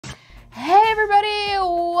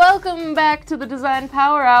welcome back to the Design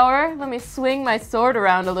Power Hour. Let me swing my sword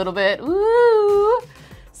around a little bit. Woo!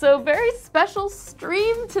 So very special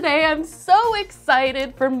stream today. I'm so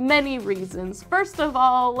excited for many reasons. First of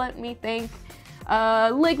all, let me thank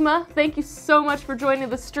Ligma. Thank you so much for joining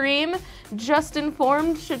the stream. Just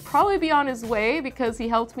Informed should probably be on his way because he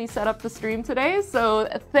helped me set up the stream today. So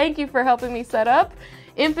thank you for helping me set up.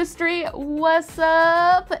 Impistry, what's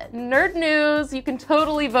up? Nerd News, you can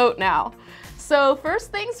totally vote now. So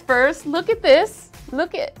first things first, look at this.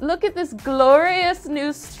 Look at this glorious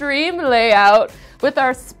new stream layout with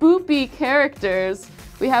our spoopy characters.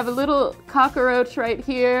 We have a little cockroach right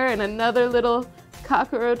here and another little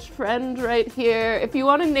cockroach friend right here. If you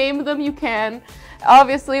want to name them, you can.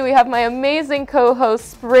 Obviously, we have my amazing co-host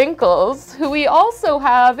Sprinkles, who we also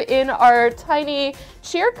have in our tiny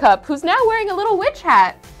cheer cup, who's now wearing a little witch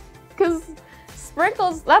hat. Because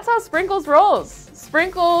Sprinkles, that's how Sprinkles rolls.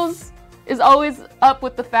 Sprinkles is always up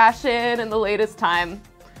with the fashion and the latest time.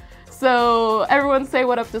 So everyone say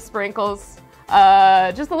what up to Sprinkles.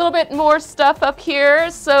 Just a little bit more stuff up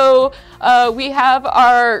here. So we have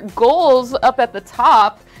our goals up at the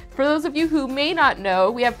top. For those of you who may not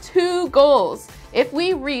know, we have 2 goals. If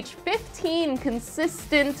we reach 15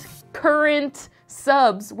 consistent current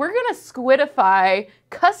subs, we're gonna skwidify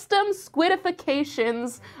custom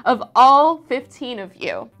squidifications of all 15 of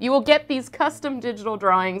you. You will get these custom digital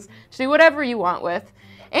drawings to do whatever you want with.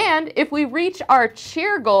 And if we reach our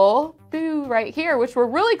cheer goal, right here, which we're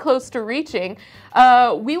really close to reaching,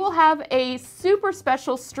 we will have a super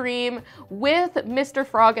special stream with Mr.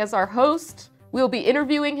 Frog as our host. We'll be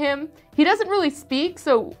interviewing him. He doesn't really speak,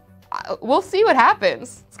 so we'll see what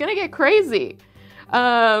happens. It's gonna get crazy.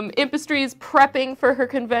 Impistry is prepping for her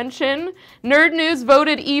convention. Nerd News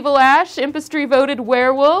voted Evil Ash. Impistry voted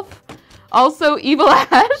Werewolf. Also Evil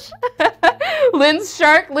Ash. Lynn's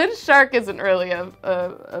Shark isn't really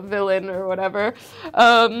a villain or whatever.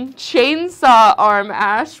 Chainsaw Arm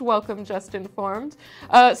Ash, welcome Just Informed.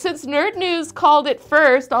 Since Nerd News called it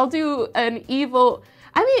first, I'll do an evil,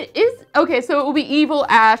 okay, so it will be Evil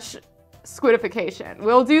Ash squidification.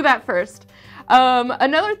 We'll do that first.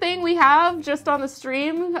 Another thing we have just on the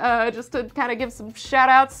stream, just to kind of give some shout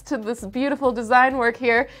outs to this beautiful design work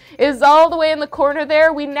here, is all the way in the corner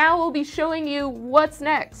there. We now will be showing you what's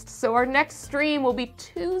next. So our next stream will be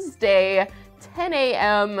Tuesday, 10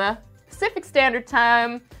 a.m. Pacific Standard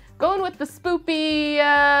Time. Going with the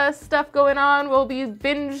spoopy stuff going on, we'll be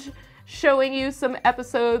binge showing you some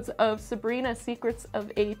episodes of Sabrina Secrets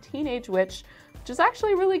of a Teenage Witch, which is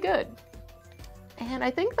actually really good. And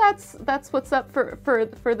I think that's what's up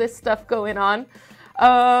for this stuff going on.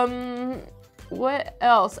 What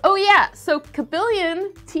else? Oh yeah, so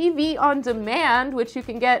Kabillion TV on demand, which you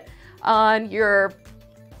can get on your,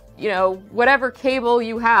 whatever cable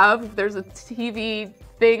you have. If there's a TV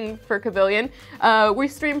thing for Kabillion. We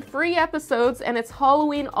stream free episodes and it's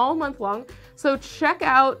Halloween all month long. So check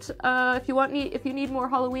out, if you need more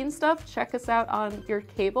Halloween stuff, check us out on your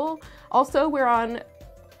cable. Also, we're on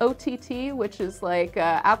OTT, which is like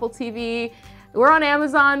Apple TV. We're on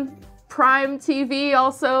Amazon Prime TV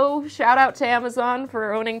also. Shout out to Amazon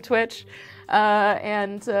for owning Twitch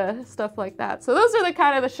and stuff like that. So those are the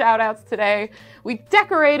kind of the shout outs today. We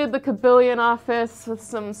decorated the Kabillion office with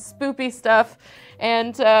some spoopy stuff,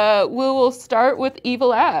 and we will start with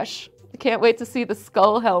Evil Ash. I can't wait to see the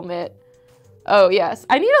skull helmet. Oh yes,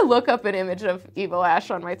 I need to look up an image of Evil Ash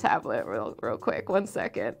on my tablet real quick. 1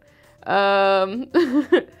 second. Let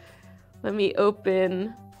me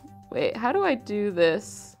open, wait, how do I do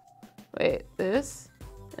this? Wait, this,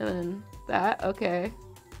 and then that, okay.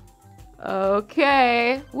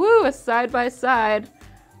 Okay, woo, a side by side.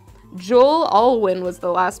 Joel Alwyn was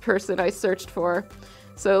the last person I searched for.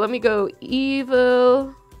 So let me go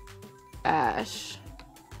Evil Ash.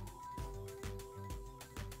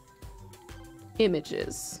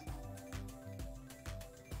 Images.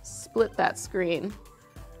 Split that screen.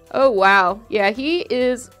 Oh wow, yeah, he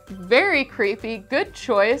is very creepy. Good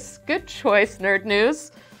choice, Nerd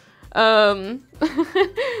News.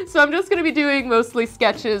 So I'm just gonna be doing mostly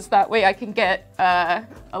sketches, that way I can get a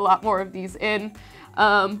lot more of these in.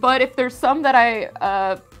 But if there's some that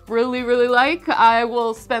I really like, I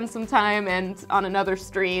will spend some time on another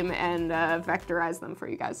stream and vectorize them for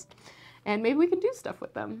you guys. And maybe we can do stuff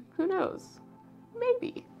with them, who knows?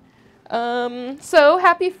 Maybe. So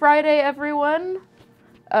happy Friday, everyone.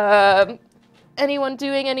 Anyone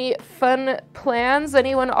doing any fun plans?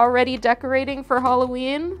 Anyone already decorating for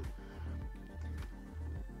Halloween?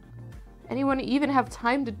 Anyone even have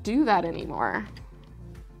time to do that anymore?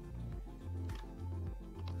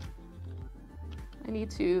 I need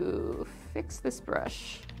to fix this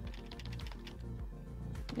brush.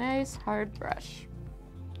 Nice hard brush.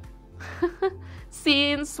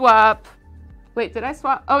 Scene swap. Wait, did I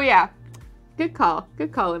swap? Oh yeah. Good call.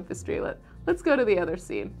 Good call, Infantry. Let's go to the other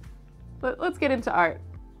scene. Let's get into art.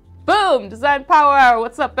 Boom! Design Power Hour.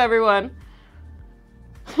 What's up, everyone?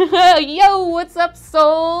 Yo, what's up,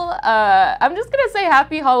 Soul? I'm just gonna say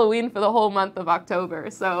happy Halloween for the whole month of October,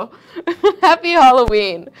 so happy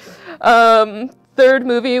Halloween. Third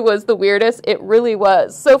movie was the weirdest. It really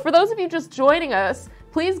was. So for those of you just joining us,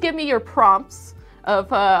 please give me your prompts of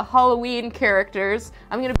Halloween characters.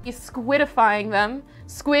 I'm gonna be skwidifying them.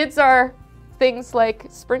 Squids are things like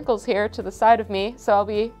sprinkles here to the side of me, so I'll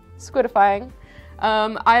be skwidifying.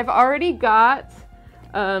 I've already got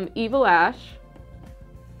Evil Ash.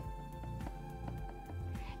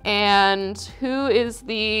 And who is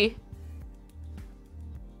the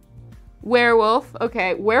werewolf?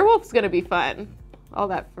 Okay, werewolf's gonna be fun. All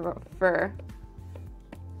that fur.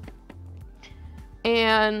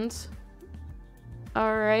 And,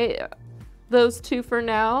 all right, those two for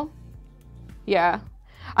now. Yeah,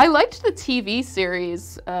 I liked the TV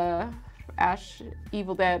series, Ash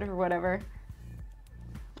Evil Dead or whatever.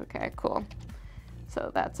 Okay, cool. So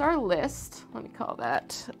that's our list. Let me call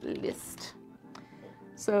that list.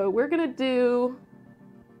 So we're gonna do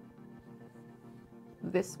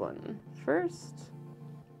this one first.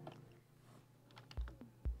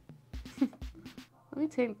 Let me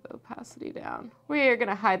take the opacity down. We are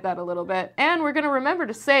gonna hide that a little bit. And we're gonna remember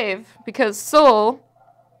to save because Soul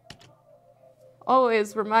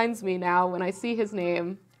always reminds me now when I see his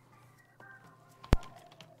name.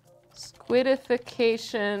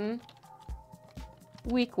 Skwidification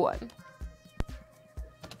week 1.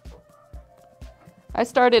 I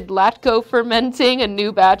started Latco fermenting a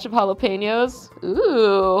new batch of jalapenos.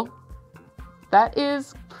 Ooh, that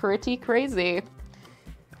is pretty crazy.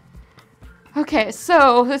 Okay,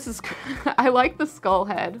 so this is, I like the skull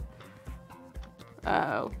head.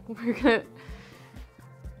 We're gonna,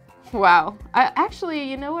 wow. Actually,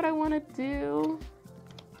 you know what I want to do?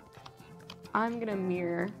 I'm gonna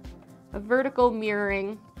mirror, a vertical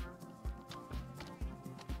mirroring.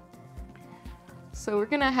 So we're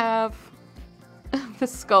gonna have the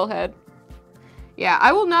skull head. Yeah,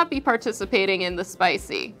 I will not be participating in the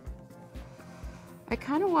spicy. I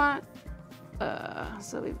kind of want,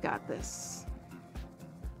 so we've got this.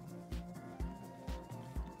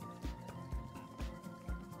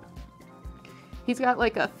 He's got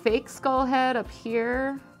like a fake skull head up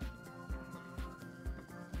here.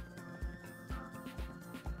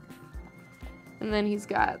 And then he's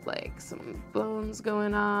got like some bones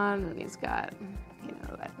going on, and he's got, you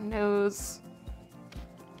know, that nose.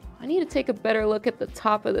 I need to take a better look at the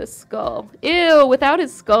top of this skull. Ew, without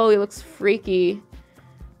his skull, he looks freaky.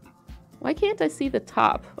 Why can't I see the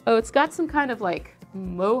top? Oh, it's got some kind of like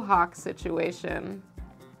mohawk situation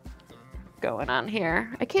going on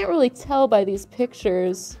here. I can't really tell by these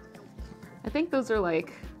pictures. I think those are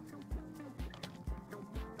like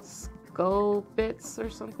skull bits or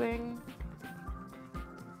something.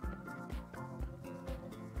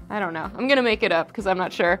 I don't know. I'm gonna make it up because I'm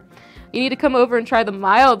not sure. You need to come over and try the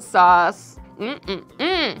mild sauce.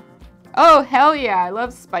 Oh, hell yeah. I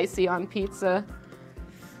love spicy on pizza.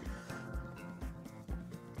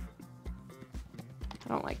 I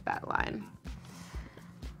don't like that line.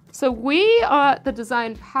 So we at the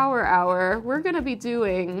Design Power Hour, we're going to be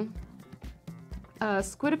doing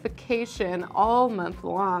squidification all month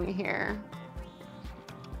long here.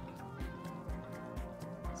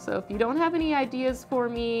 So if you don't have any ideas for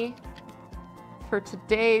me for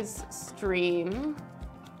today's stream,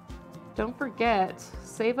 don't forget,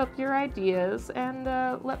 save up your ideas and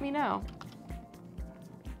let me know.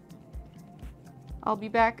 I'll be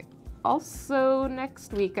back also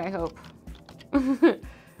next week, I hope.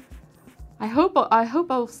 I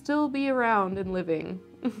hope I'll still be around and living.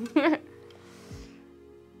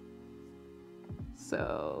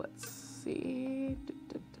 So let's see.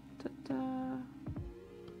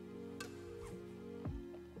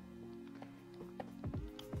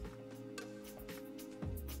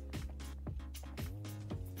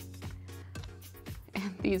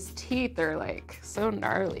 And these teeth are like so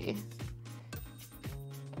gnarly.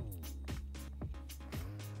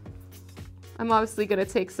 I'm obviously gonna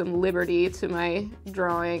take some liberty to my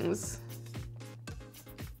drawings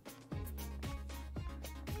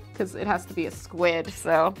because it has to be a squid,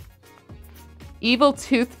 so. Evil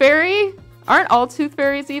tooth fairy? Aren't all tooth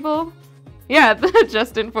fairies evil? Yeah,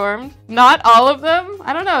 just informed. Not all of them?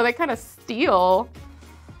 I don't know, they kind of steal.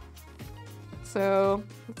 So,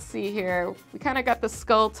 let's see here. We kind of got the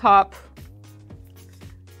skull top.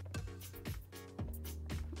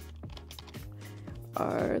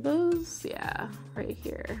 are those? Yeah, right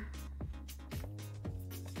here.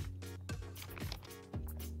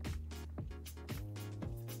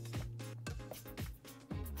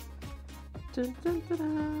 Dun, dun, dun,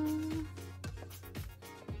 dun.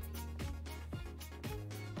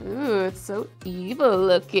 Ooh, it's so evil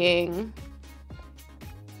looking.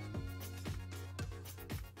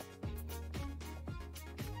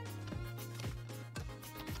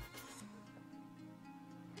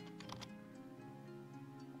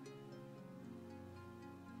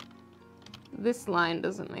 This line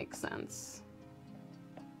doesn't make sense.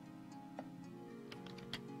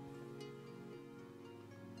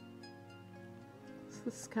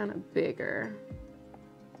 This is kind of bigger.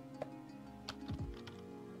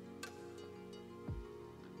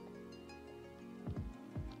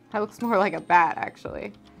 That looks more like a bat,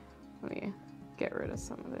 actually. Let me get rid of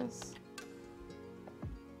some of this.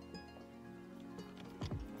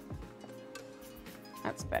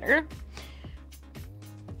 That's better.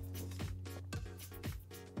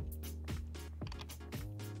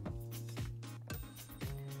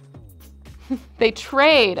 They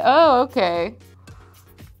trade. Oh, okay.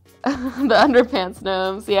 The underpants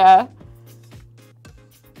gnomes, yeah.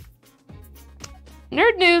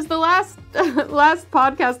 Nerd News, the last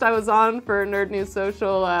podcast I was on for Nerd News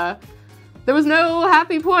Social, there was no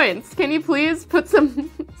happy points. Can you please put some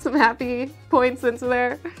happy points into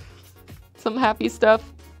there? Some happy stuff.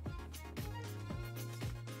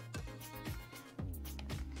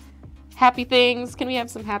 Happy things. Can we have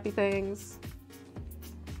some happy things?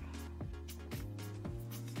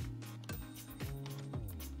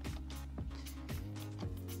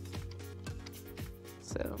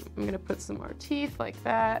 So I'm gonna put some more teeth like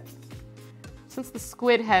that, since the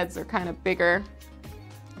squid heads are kind of bigger.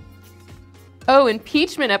 Oh,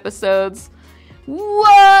 impeachment episodes.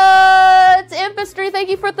 What? Impistry, thank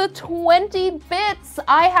you for the 20 bits.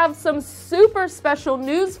 I have some super special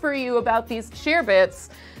news for you about these cheer bits.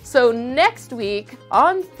 So next week,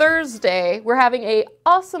 on Thursday, we're having a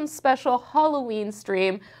awesome special Halloween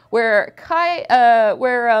stream where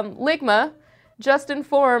Ligma, Just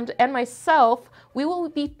Informed, and myself, we will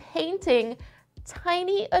be painting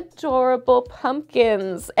tiny, adorable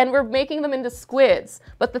pumpkins, and we're making them into squids.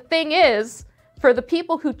 But the thing is, for the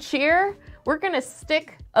people who cheer, we're gonna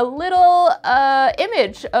stick a little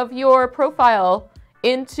image of your profile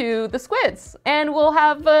into the squids, and we'll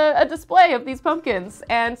have a display of these pumpkins.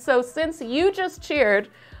 And so since you just cheered,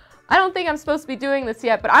 I don't think I'm supposed to be doing this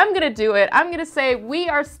yet, but I'm gonna do it. I'm gonna say we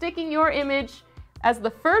are sticking your image as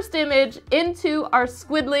the first image into our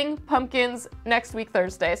squidling pumpkins next week,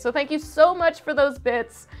 Thursday. So thank you so much for those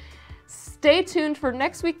bits. Stay tuned for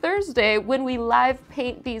next week, Thursday, when we live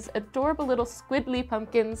paint these adorable little squidly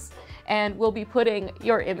pumpkins, and we'll be putting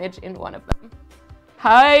your image in one of them.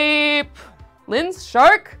 Hype! Lynn's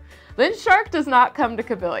Shark? Lynn's Shark does not come to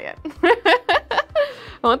Cabillion.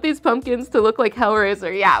 I want these pumpkins to look like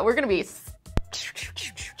Hellraiser. Yeah, we're gonna be...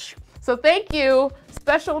 So thank you.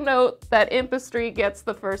 Special note that Impistry gets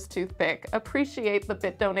the first toothpick. Appreciate the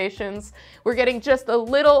bit donations. We're getting just a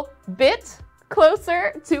little bit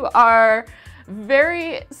closer to our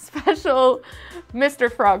very special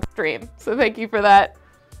Mr. Frog stream. So thank you for that.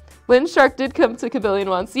 Lynn Shark did come to Cabillion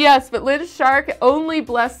once. Yes, but Lynn Shark only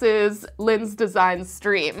blesses Lynn's design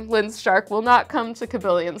stream. Lynn's Shark will not come to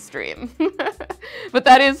Cabillion stream. But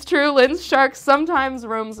that is true. Lynn's Shark sometimes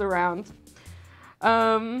roams around.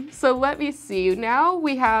 So let me see. Now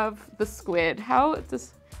we have the squid.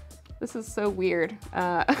 This is so weird.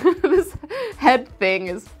 This head thing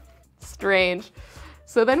is strange.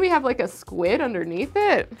 So then we have like a squid underneath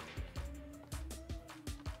it.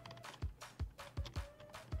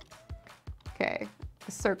 Okay,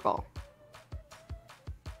 a circle.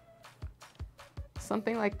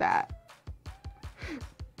 Something like that.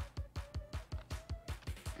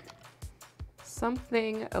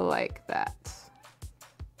 Something like that.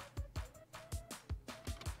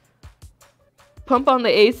 Pump on the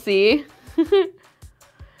AC.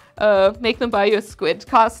 Make them buy you a squid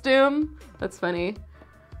costume. That's funny.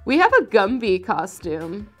 We have a Gumby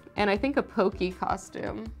costume, and I think a Pokey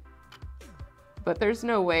costume. But there's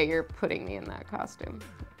no way you're putting me in that costume.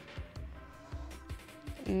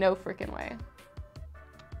 No freaking way.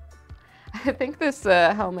 I think this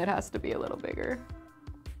helmet has to be a little bigger.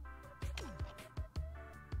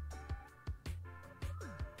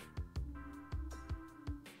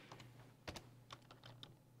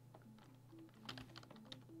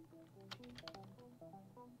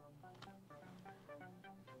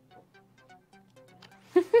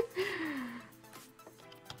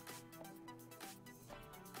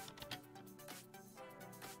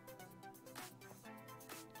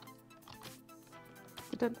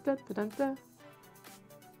 dun, dun, dun, dun, dun.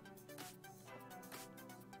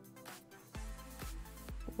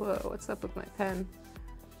 Whoa, what's up with my pen?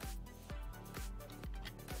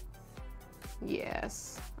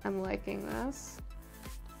 Yes, I'm liking this.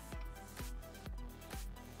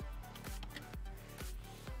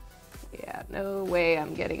 Yeah, no way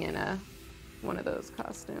I'm getting in one of those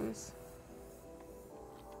costumes.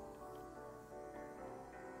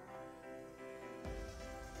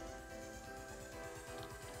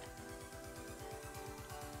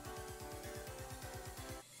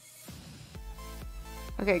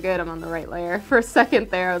 Okay, good, I'm on the right layer. For a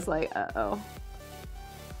second there, I was like, uh-oh.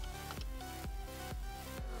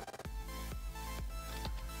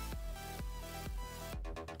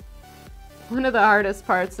 One of the hardest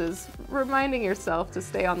parts is reminding yourself to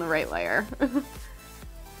stay on the right layer.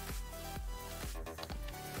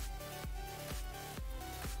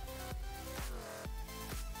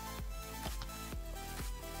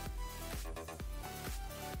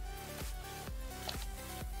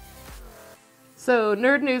 So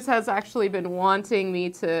Nerd News has actually been wanting me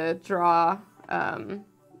to draw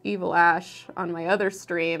Evil Ash on my other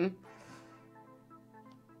stream.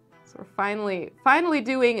 So we're finally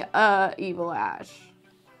doing Evil Ash.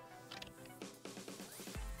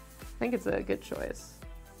 I think it's a good choice.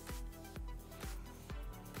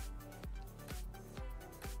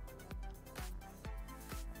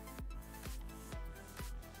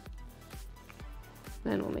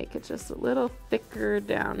 Then we'll make it just a little thicker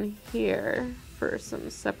down here for some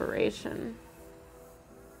separation.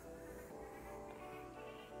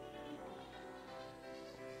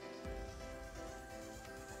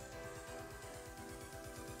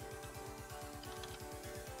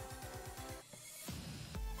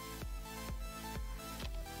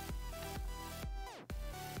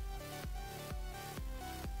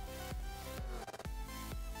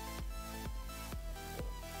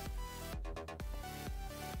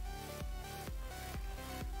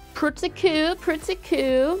 Pretty cool, pretty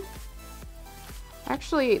cool.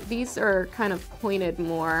 Actually, these are kind of pointed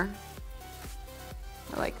more.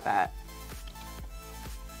 I like that.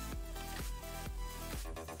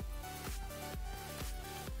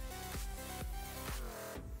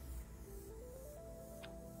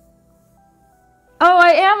 Oh,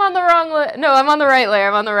 I am on the wrong layer. No, I'm on the right layer.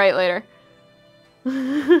 I'm on the right layer.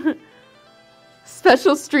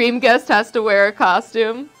 Special stream guest has to wear a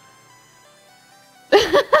costume.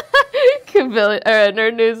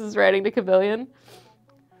 Nerd News is writing to Cabillion.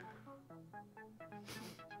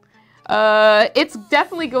 It's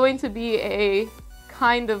definitely going to be a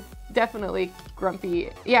kind of definitely grumpy.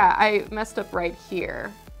 Yeah, I messed up right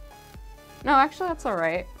here. No, actually, that's all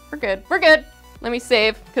right. We're good. We're good. Let me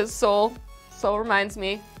save, because Soul reminds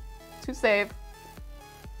me to save.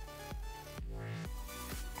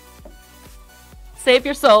 Save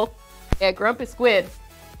your soul. Yeah, grumpy squid.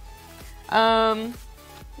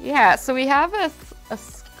 Yeah, so we have a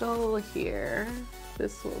skull here.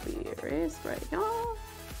 This will be erased right now.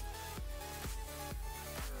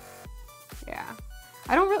 Yeah.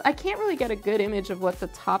 I can't really get a good image of what the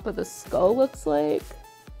top of the skull looks like.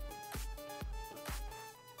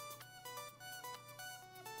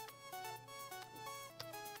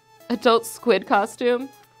 Adult squid costume.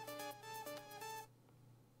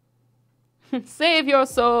 Save your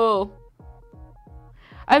soul.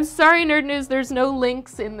 I'm sorry, Nerd News, there's no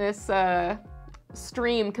links in this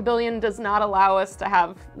stream. Cabillion does not allow us to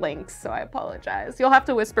have links, so I apologize. You'll have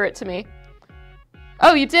to whisper it to me.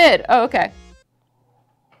 Oh, you did? Oh, okay.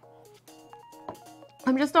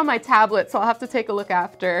 I'm just on my tablet, so I'll have to take a look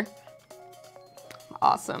after.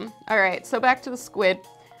 Awesome. All right, so back to the squid.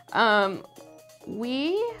 Did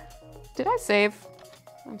I save?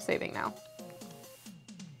 I'm saving now.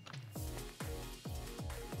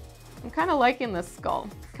 I'm kind of liking this skull.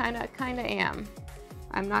 Kind of am.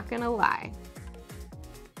 I'm not gonna lie.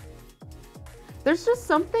 There's just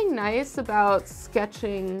something nice about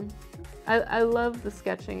sketching. I love the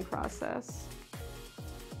sketching process.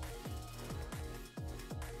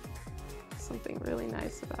 Something really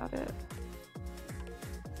nice about it.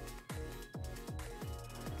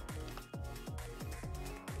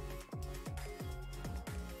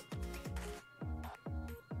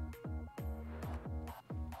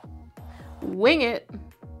 Wing it.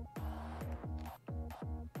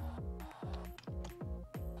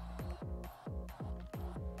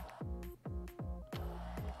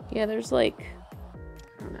 Yeah, there's like,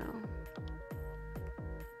 I don't know.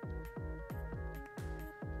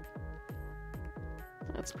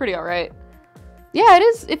 That's pretty all right. Yeah, it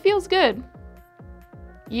is. It feels good.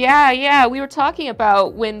 Yeah, we were talking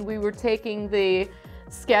about when we were taking the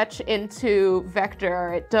sketch into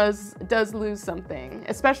vector, it does lose something,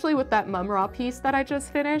 especially with that mum raw piece that I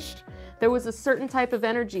just finished. There was a certain type of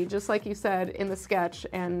energy, just like you said, in the sketch,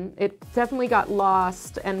 and it definitely got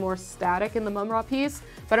lost and more static in the mum raw piece.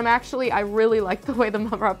 But I really like the way the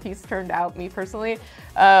mum raw piece turned out, me personally.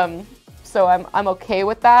 So I'm okay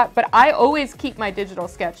with that. But I always keep my digital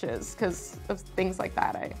sketches because of things like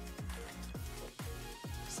that.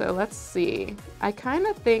 So let's see. I kind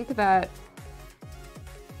of think that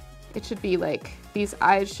it should be like, these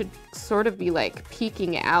eyes should sort of be like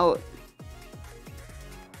peeking out.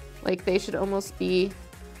 Like they should almost be,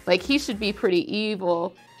 like he should be pretty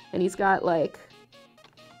evil, and he's got like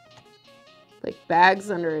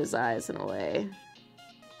bags under his eyes in a way.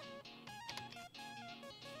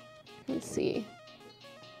 Let's see.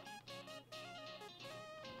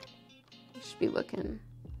 He should be looking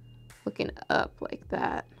up like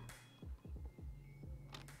that.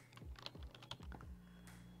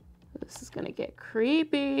 This is gonna get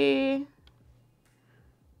creepy.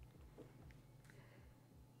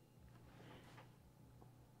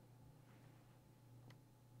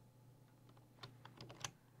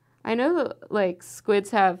 I know like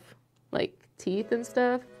squids have like teeth and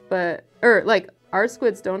stuff, but, or like our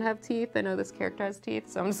squids don't have teeth. I know this character has teeth,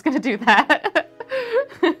 so I'm just gonna do that.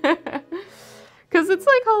 Cause it's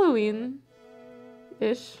like Halloween-ish.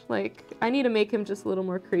 Like I need to make him just a little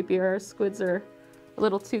more creepier. Our squids are a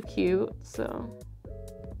little too cute, so.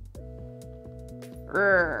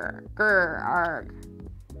 Grr, grr, arg.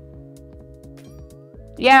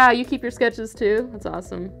 Yeah, you keep your sketches too. That's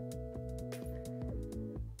awesome.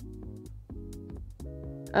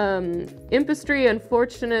 Impistry,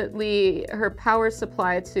 unfortunately, her power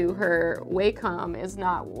supply to her Wacom is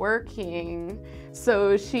not working,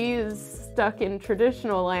 so she's stuck in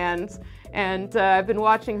traditional land. And I've been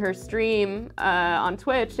watching her stream on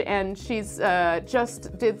Twitch, and she's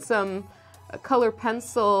just did some color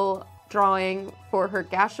pencil drawing for her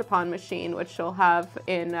Gashapon machine, which she'll have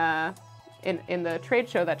in the trade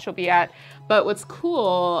show that she'll be at. But what's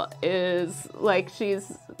cool is like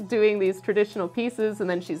she's doing these traditional pieces and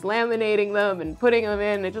then she's laminating them and putting them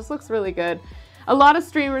in. It just looks really good. A lot of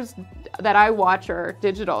streamers that I watch are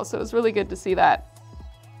digital, so it's really good to see that.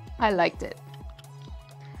 I liked it.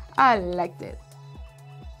 I liked it.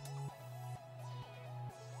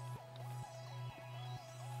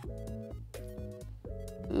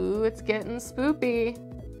 Ooh, it's getting spoopy.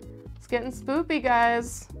 It's getting spoopy,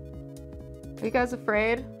 guys. Are you guys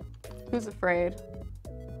afraid? Who's afraid?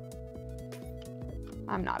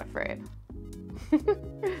 I'm not afraid.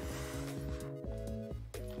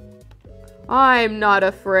 I'm not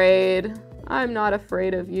afraid. I'm not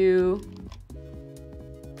afraid of you.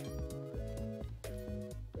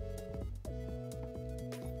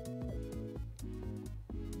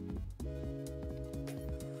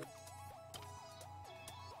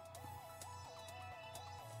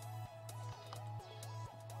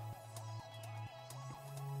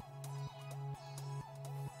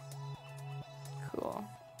 Cool.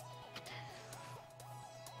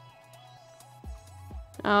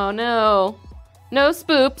 Oh no. No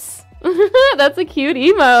spoops. That's a cute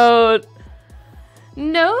emote.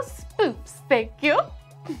 No spoops, thank you.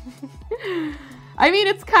 I mean,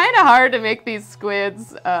 it's kind of hard to make these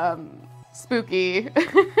squids spooky.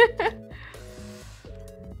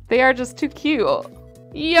 They are just too cute.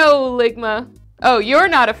 Yo, Ligma. Oh, you're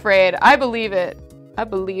not afraid. I believe it. I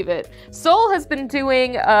believe it. Soul has been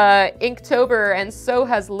doing Inktober, and so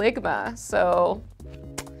has Ligma, so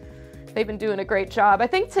they've been doing a great job. I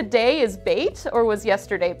think today is bait, or was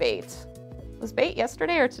yesterday bait? Was bait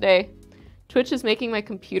yesterday or today? Twitch is making my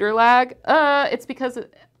computer lag. It's because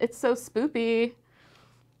it's so spoopy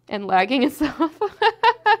and lagging and stuff.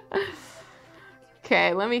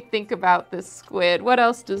 Okay, let me think about this squid. What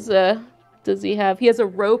else does he have? He has a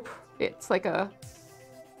rope. It's like a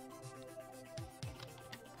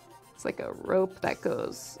rope that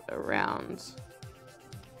goes around.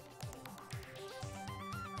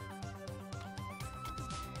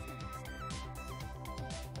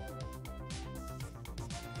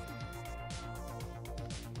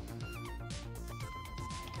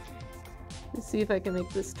 Let's see if I can make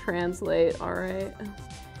this translate. All right.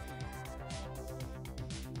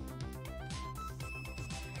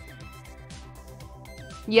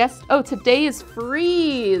 Yes. Oh, today is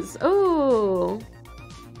freeze. Oh.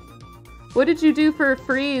 What did you do for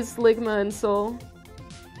freeze, Ligma and Soul?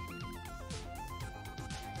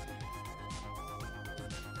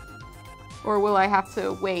 Or will I have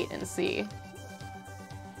to wait and see?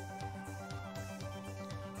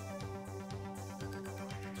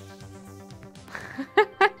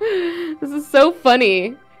 This is so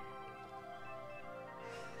funny.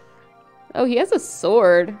 Oh, he has a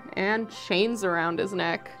sword and chains around his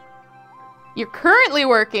neck. You're currently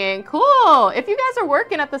working. Cool. If you guys are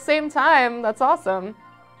working at the same time, that's awesome.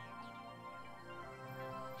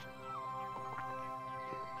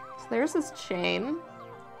 So there's his chain.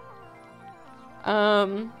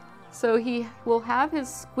 So he will have his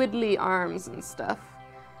squiddly arms and stuff.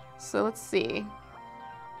 So let's see.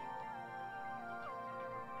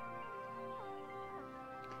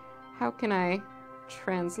 How can I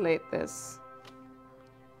translate this?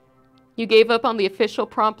 You gave up on the official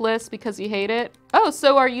prompt list because you hate it? Oh,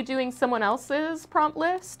 so are you doing someone else's prompt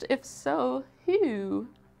list? If so, who?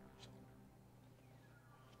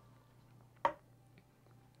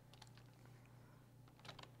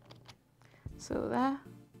 So that...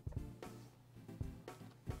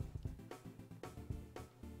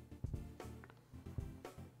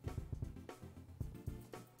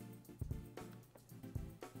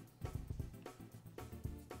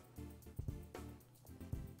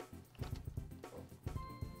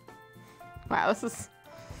 Wow, this is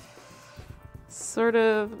sort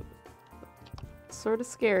of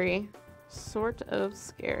scary. Sort of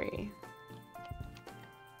scary.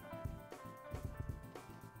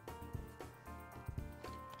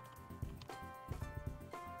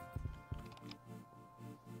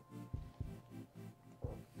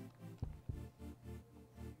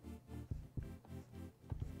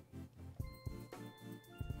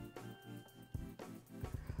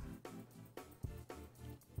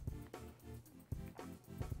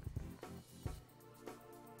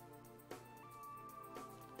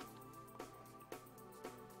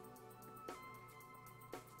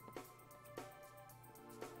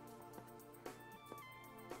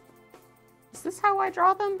 Is this how I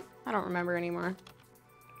draw them? I don't remember anymore.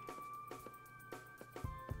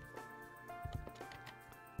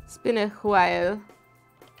 It's been a while.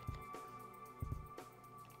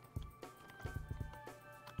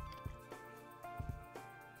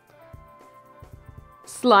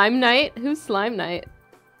 Slime Knight? Who's Slime Knight?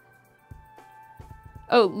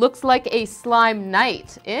 Oh, looks like a Slime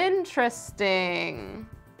Knight. Interesting.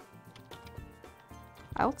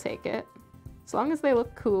 I'll take it. As long as they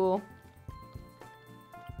look cool.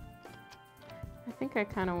 I think I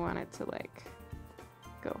kind of want it to like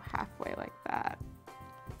go halfway like that.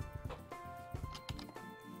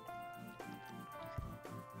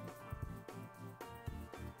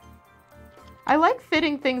 I like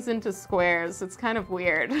fitting things into squares. It's kind of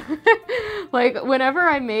weird. Like whenever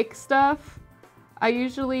I make stuff, I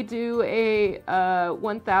usually do a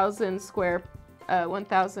 1000 square,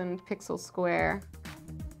 1000 pixel square,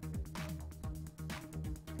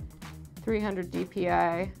 300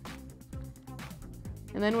 DPI.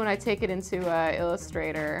 And then when I take it into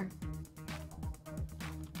Illustrator,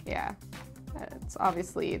 yeah, it's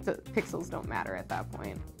obviously the pixels don't matter at that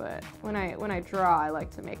point. But when I draw, I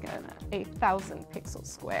like to make an 1000 pixel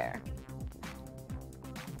square.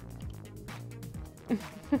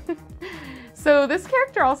 So this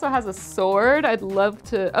character also has a sword. I'd love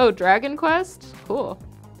to. Oh, Dragon Quest, cool.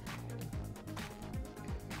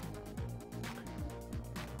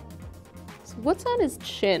 So what's on his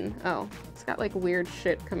chin? Oh. He's got like weird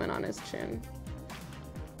shit coming on his chin.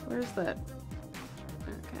 Where's that?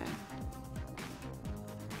 Okay.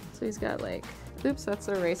 So he's got like, oops, that's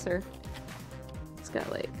an eraser. He's got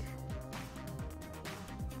like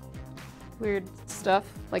weird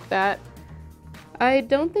stuff like that. I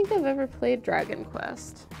don't think I've ever played Dragon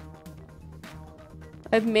Quest.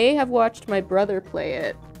 I may have watched my brother play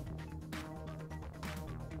it.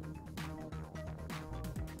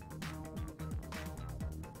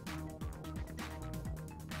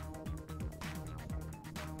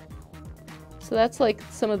 So that's like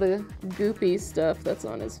some of the goopy stuff that's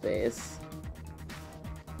on his face.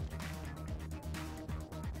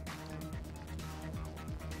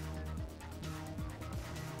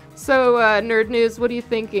 So, Nerd News, what are you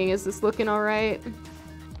thinking? Is this looking all right?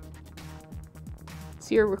 It's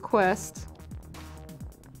your request.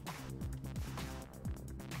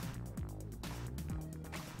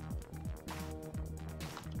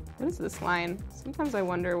 What is this line? Sometimes I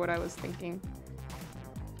wonder what I was thinking.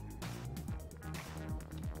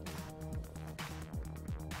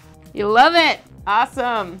 You love it!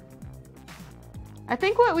 Awesome! I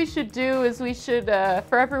think what we should do is we should,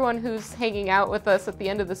 for everyone who's hanging out with us at the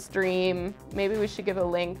end of the stream, maybe we should give a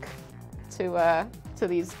link to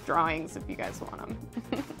these drawings if you guys want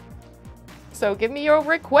them. So give me your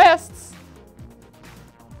requests!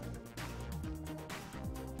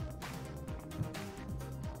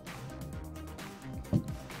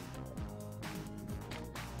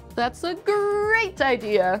 That's a great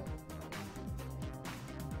idea!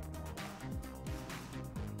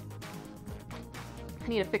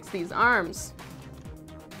 need to fix these arms.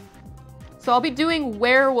 So I'll be doing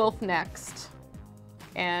werewolf next.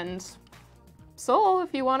 And Soul,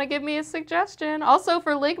 if you want to give me a suggestion. Also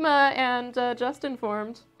for Ligma and Just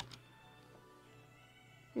Informed.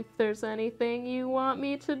 If there's anything you want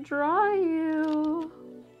me to draw you.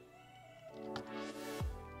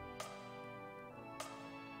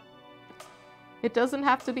 It doesn't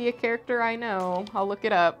have to be a character I know. I'll look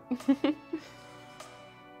it up.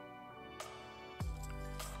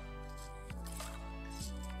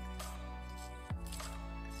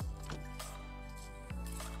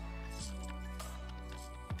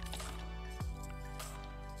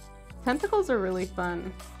 Tentacles are really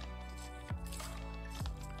fun.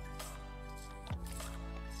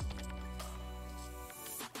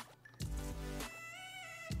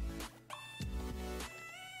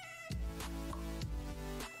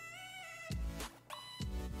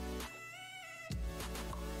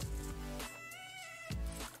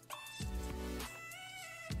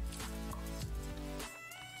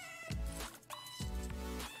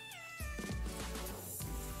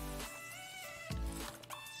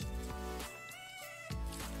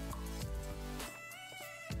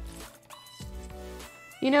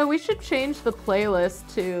 You know, we should change the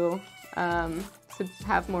playlist to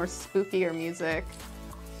have more spookier music.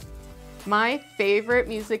 My favorite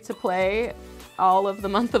music to play all of the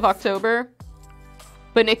month of October,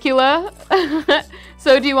 Bunnicula.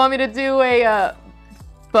 So do you want me to do a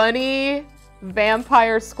bunny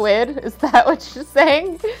vampire squid? Is that what you're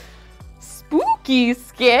saying? Spooky,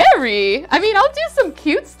 scary. I mean, I'll do some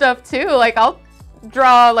cute stuff too. Like I'll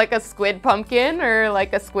draw like a squid pumpkin or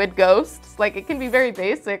like a squid ghost. Like it can be very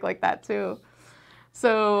basic like that too.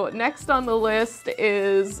 So next on the list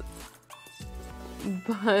is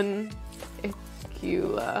Bunnicula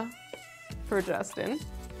for Justin.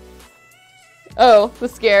 Oh, the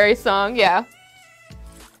scary song, yeah.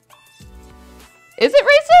 Is it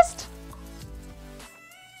racist?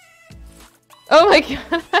 Oh my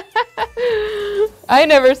god. I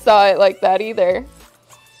never saw it like that either.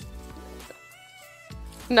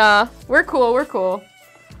 Nah, we're cool, we're cool.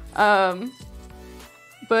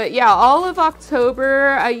 But yeah, all of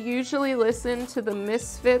October, I usually listen to the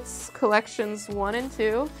Misfits collections 1 and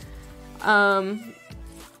 2.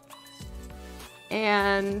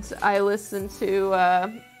 And I listen to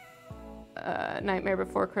Nightmare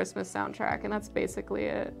Before Christmas soundtrack, and that's basically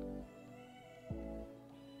it.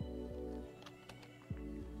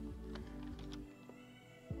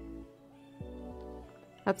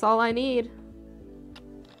 That's all I need.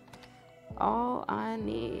 All I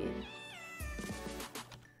need.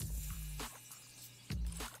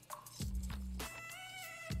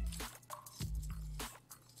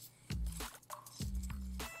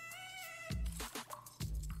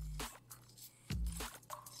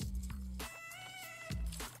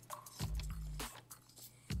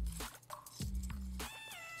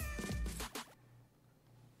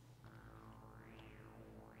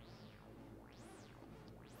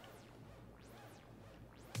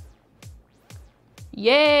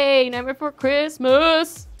 Yay! Nightmare Before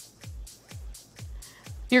Christmas!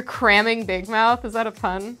 You're cramming Big Mouth? Is that a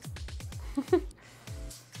pun?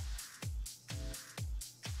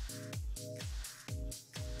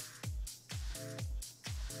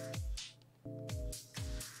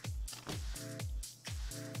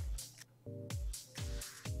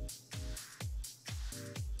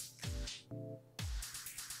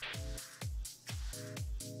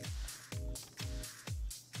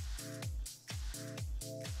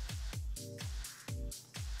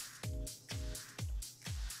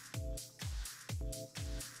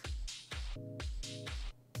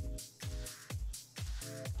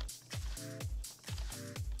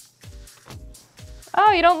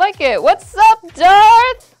 Oh, you don't like it? What's up,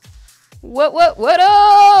 Darth? What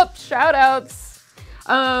up? Shout outs.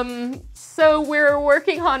 So we're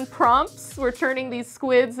working on prompts. We're turning these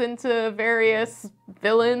squids into various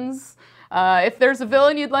villains. If there's a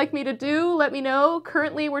villain you'd like me to do, let me know.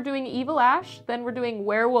 Currently we're doing Evil Ash, then we're doing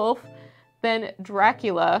Werewolf, then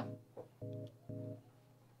Dracula.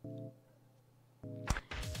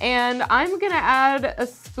 And I'm gonna add a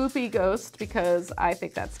spoopy ghost because I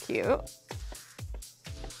think that's cute.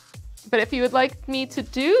 But if you would like me to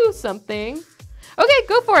do something, okay,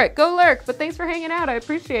 go for it, go lurk. But thanks for hanging out, I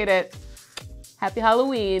appreciate it. Happy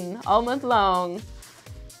Halloween, all month long.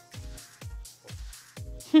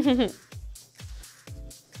 Dun,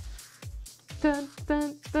 dun,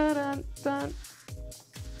 dun, dun, dun.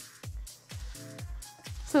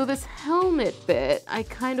 So this helmet bit, I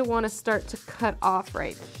kind of want to start to cut off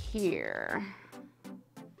right here.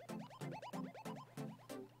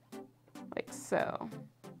 Like so.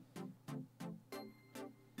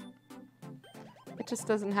 just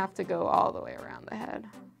doesn't have to go all the way around the head.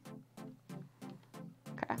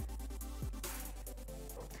 Okay.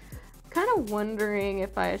 Kind of wondering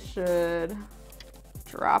if I should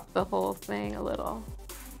drop the whole thing a little.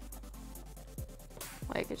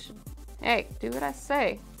 Like it should, hey, do what I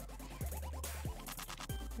say.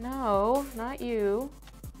 No, not you.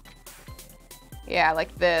 Yeah,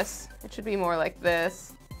 like this. It should be more like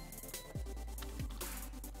this.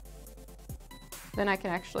 Then I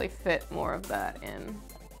can actually fit more of that in.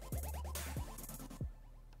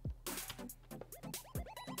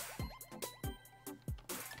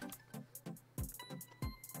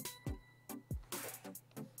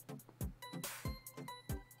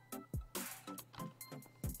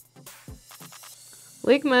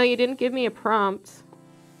 Ligma, you didn't give me a prompt.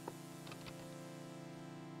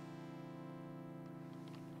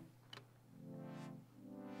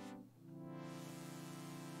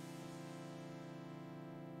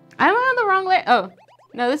 I'm on the wrong layer. Oh,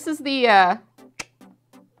 no, this is the,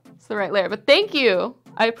 it's the right layer. But thank you.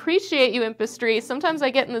 I appreciate you, Impistry. Sometimes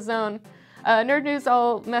I get in the zone. Nerd News,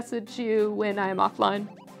 I'll message you when I'm offline.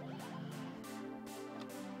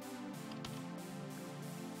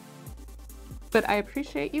 But I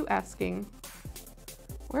appreciate you asking.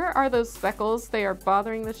 Where are those speckles? They are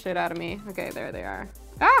bothering the shit out of me. Okay, there they are.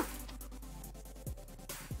 Ah!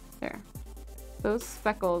 There. Those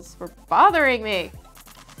speckles were bothering me.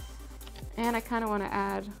 And I kind of want to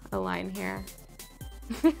add a line here.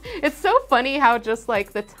 It's so funny how just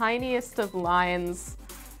like the tiniest of lines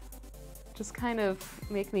just kind of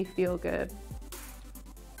make me feel good.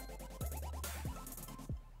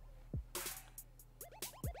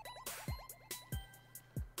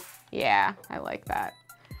 Yeah, I like that.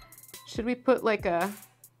 Should we put like a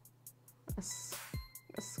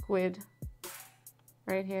squid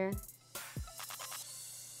right here?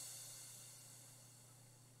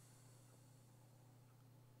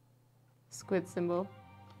 Squid symbol.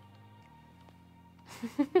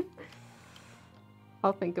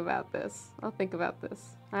 I'll think about this. I'll think about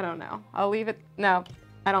this. I don't know. I'll leave it. No,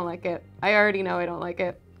 I don't like it. I already know I don't like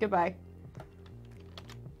it. Goodbye.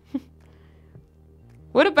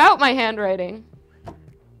 What about my handwriting?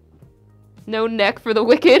 No neck for the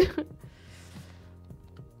wicked.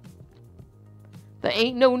 There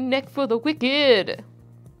ain't no neck for the wicked.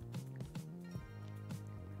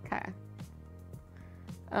 Okay.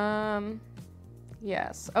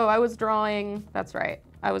 Yes. Oh, I was drawing, that's right.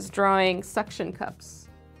 I was drawing suction cups.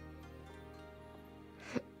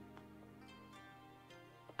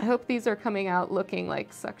 I hope these are coming out looking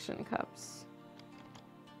like suction cups.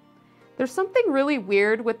 There's something really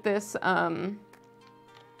weird with this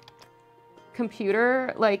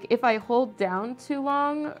computer. Like if I hold down too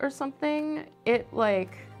long or something, it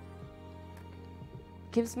like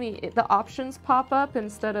gives me, the options pop up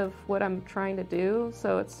instead of what I'm trying to do.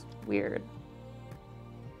 So it's weird.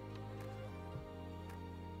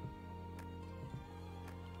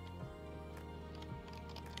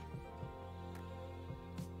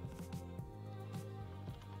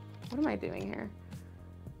 What am I doing here?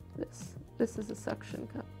 This is a suction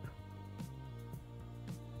cup.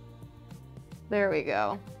 There we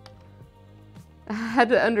go. I had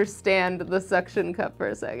to understand the suction cup for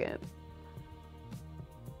a second.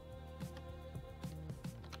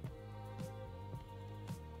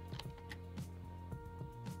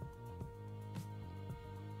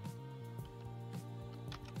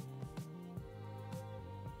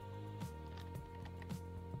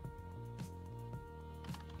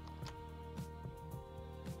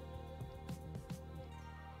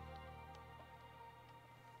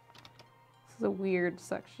 A weird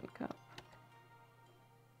suction cup.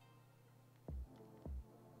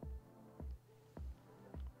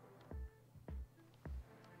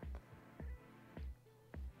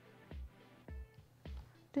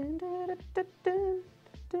 Dun, dun, dun, dun, dun,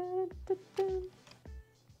 dun, dun, dun.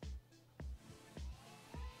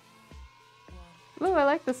 Ooh, I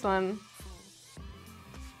like this one.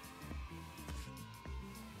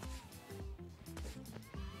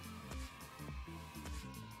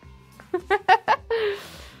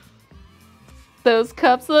 Those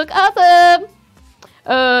cups look awesome!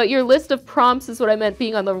 Your list of prompts is what I meant,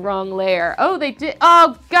 being on the wrong layer. Oh, they did.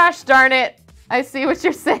 Oh, gosh darn it. I see what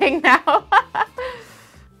you're saying now.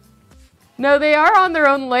 No, they are on their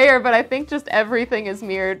own layer, but I think just everything is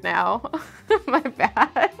mirrored now. My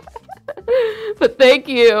bad. But thank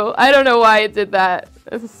you. I don't know why it did that.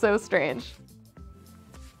 This is so strange.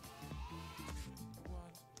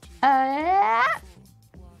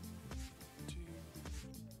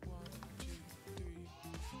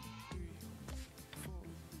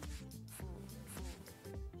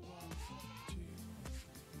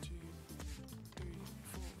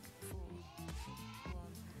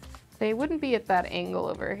 they wouldn't be at that angle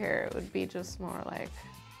over here. It would be just more like...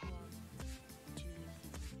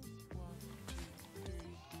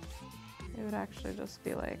 It would actually just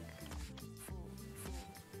be like...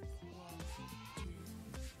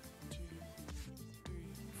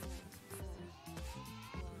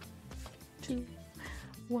 Two,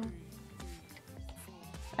 one.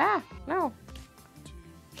 Ah, no.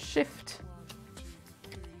 Shift.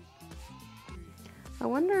 I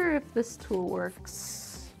wonder if this tool works.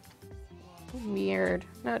 Weird.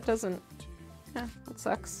 No, it doesn't. Yeah, that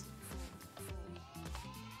sucks.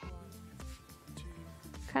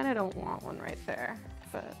 Kind of don't want one right there,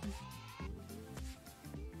 but...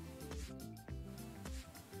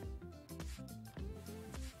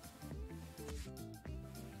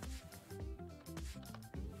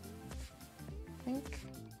 I think...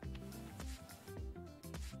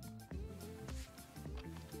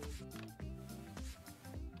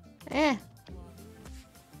 Eh.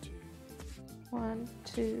 1,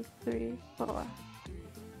 2, 3, 4.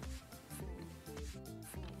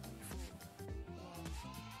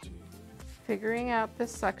 Figuring out this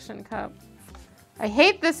suction cup. I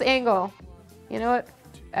hate this angle. You know what?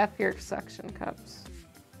 F your suction cups.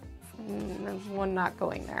 There's one not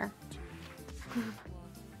going there.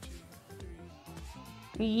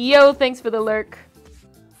 Yo, thanks for the lurk.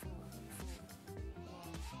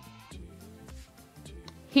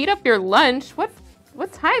 Heat up your lunch? What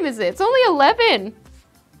time is it? It's only 11.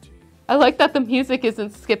 I like that the music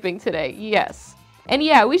isn't skipping today. Yes. And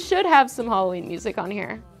yeah, we should have some Halloween music on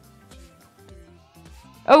here.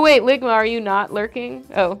 Oh wait, Ligma, are you not lurking?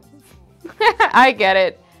 Oh. I get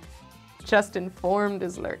it. Just informed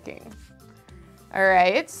is lurking.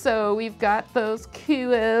 Alright, so we've got those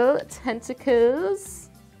cool tentacles.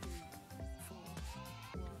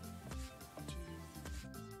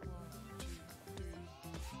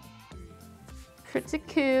 Pretty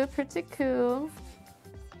cool, pretty cool.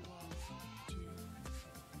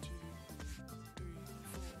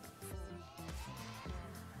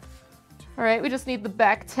 All right, we just need the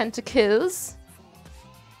back tentacles.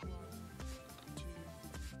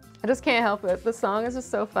 I just can't help it. The song is just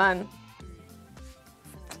so fun.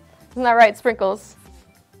 Isn't that right, Sprinkles?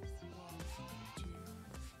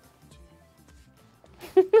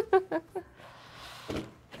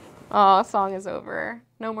 Aw, song is over.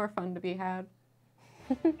 No more fun to be had.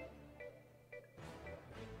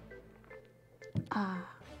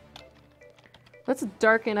 Let's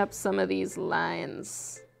darken up some of these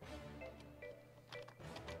lines.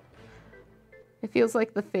 It feels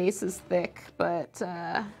like the face is thick, but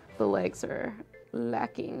the legs are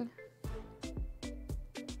lacking.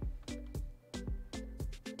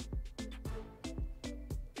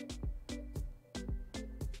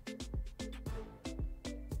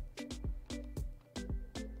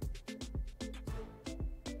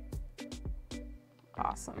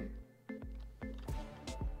 Awesome.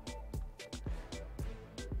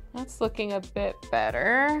 That's looking a bit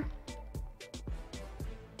better.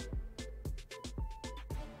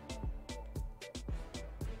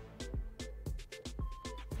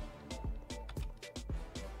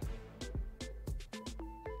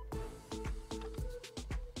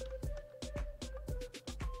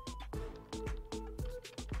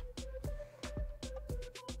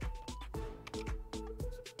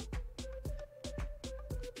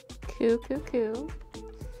 Cool, cool, cool.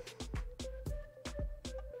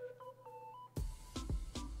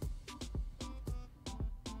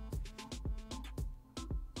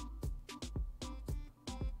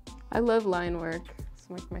 I love line work. It's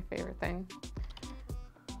like my favorite thing.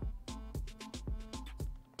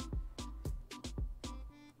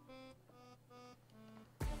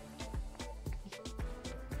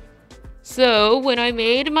 So when I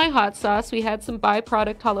made my hot sauce, we had some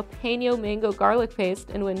byproduct jalapeno mango garlic paste,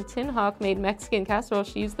 and when Tin Hawk made Mexican casserole,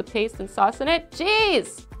 she used the paste and sauce in it.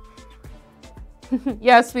 Jeez!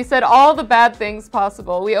 Yes, we said all the bad things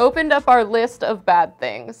possible. We opened up our list of bad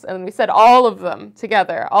things, and we said all of them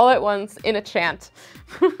together, all at once, in a chant.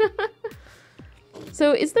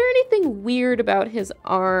 So is there anything weird about his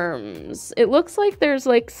arms? It looks like there's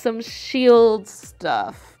like some shield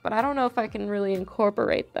stuff, but I don't know if I can really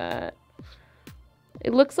incorporate that.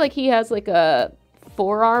 It looks like he has like a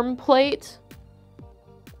forearm plate.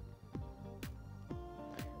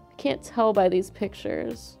 I can't tell by these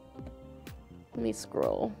pictures. Let me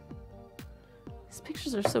scroll. These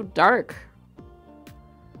pictures are so dark.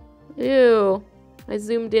 Ew. I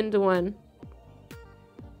zoomed into one.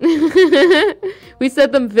 We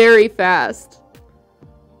said them very fast.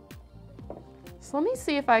 So let me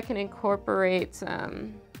see if I can incorporate...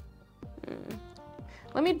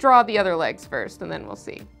 Let me draw the other legs first, and then we'll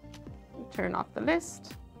see. Turn off the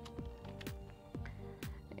list.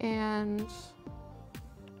 And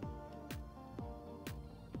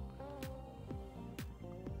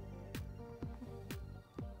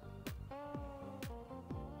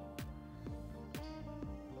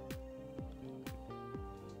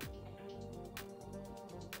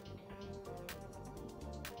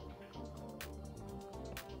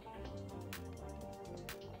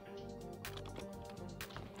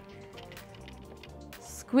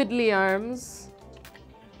squiddly arms.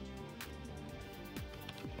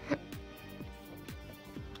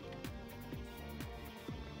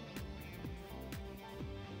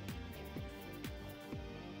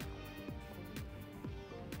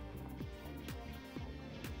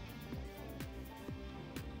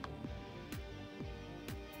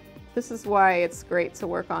 This is why it's great to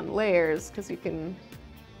work on layers, because you can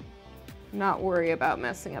not worry about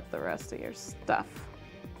messing up the rest of your stuff.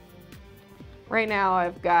 Right now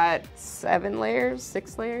I've got 7 layers,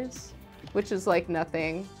 6 layers, which is like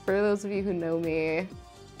nothing. For those of you who know me,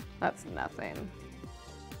 that's nothing.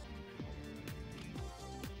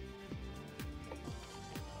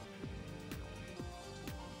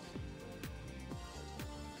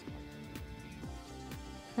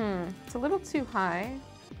 It's a little too high.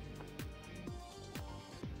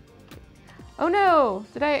 Oh no!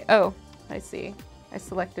 Did I? Oh, I see. I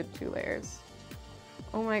selected 2 layers.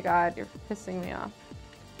 Oh my god, you're pissing me off.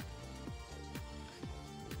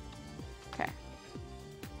 Okay.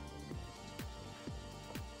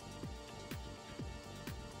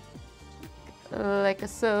 Like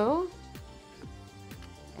so.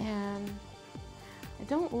 And I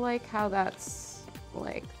don't like how that's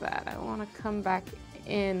like that. I want to come back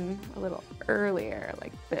in a little earlier,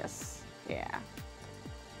 like this. Yeah.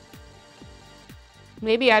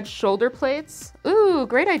 Maybe add shoulder plates. Ooh,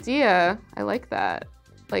 great idea. I like that.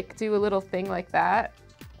 Like do a little thing like that,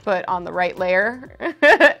 but on the right layer.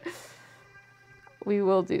 We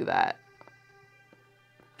will do that.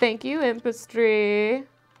 Thank you, Impastry.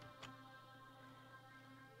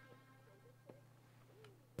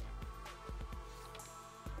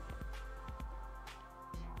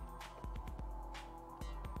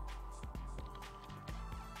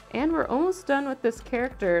 And we're almost done with this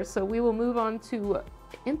character, so we will move on to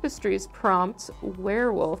Impastry's prompt,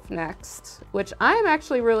 Werewolf, next, which I'm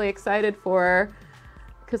actually really excited for,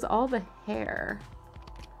 because all the hair.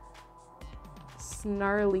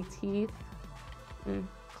 Snarly teeth.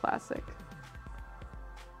 Classic.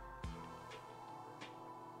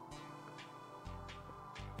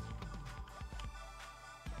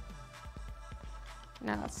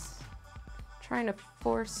 Now it's trying to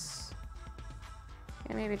force...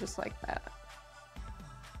 Yeah, maybe just like that.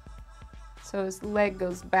 So his leg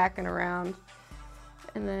goes back and around.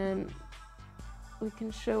 And then we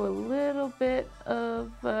can show a little bit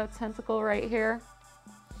of tentacle right here.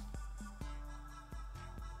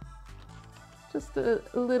 Just a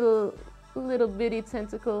little bitty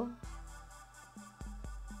tentacle.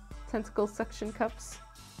 Tentacle suction cups.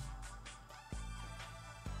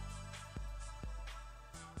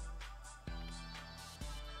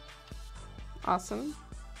 Awesome.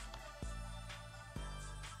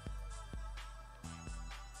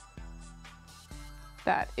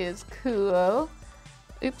 That is cool.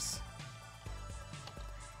 Oops.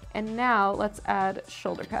 And now let's add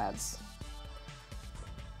shoulder pads.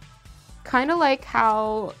 Kind of like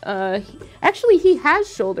how, actually he has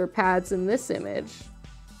shoulder pads in this image.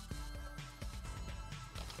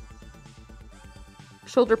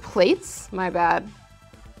 Shoulder plates? My bad.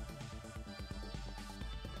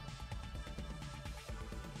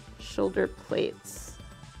 Shoulder plates.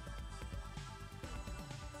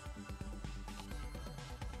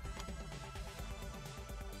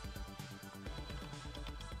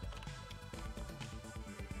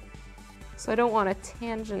 So I don't want a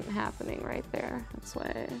tangent happening right there. That's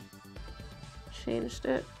why I changed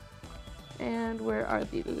it. And where are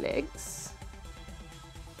the legs?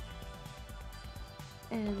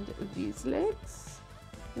 And these legs?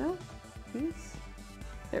 No? These?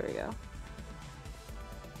 There we go.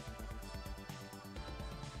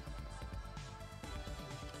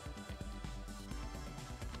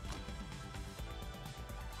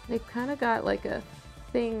 They've kind of got like a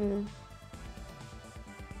thing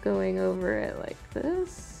going over it like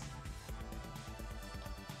this.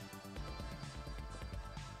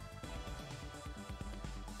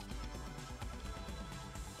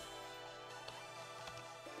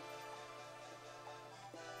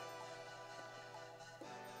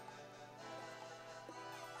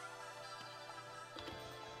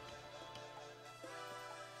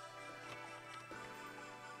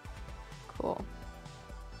 Cool.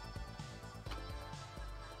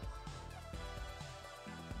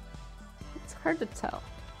 Hard to tell.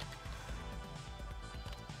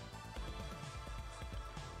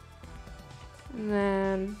 And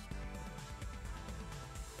then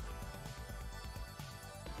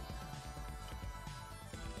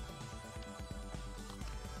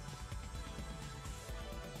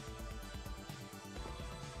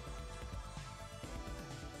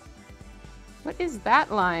what is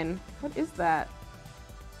that line? What is that?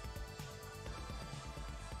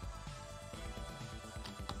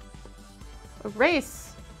 Erase.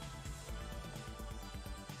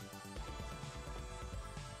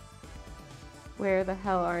 Where the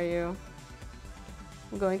hell are you?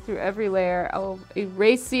 I'm going through every layer. I'll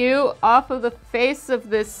erase you off of the face of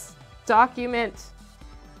this document.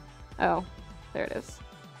 Oh, there it is.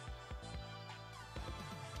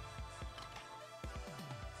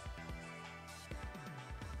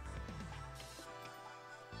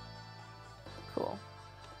 Cool.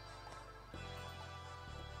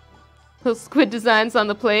 Those squid designs on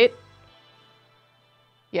the plate.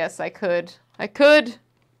 Yes, I could. I could.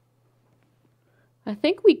 I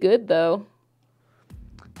think we good though.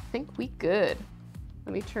 I think we good.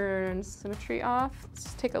 Let me turn symmetry off. Let's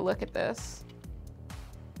just take a look at this.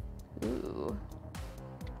 Ooh.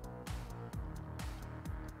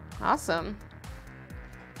 Awesome.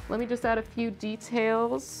 Let me just add a few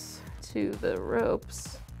details to the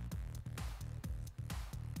ropes.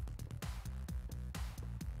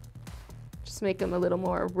 Just make them a little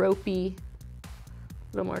more ropey, a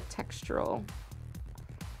little more textural.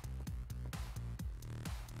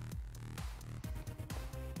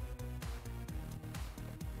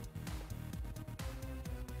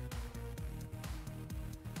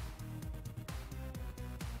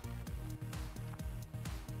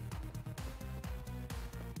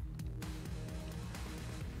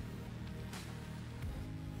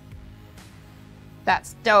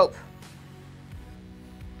 That's dope.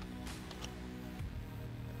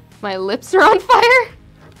 My lips are on fire.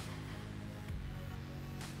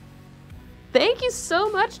 Thank you so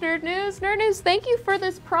much, Nerd News. Nerd News, thank you for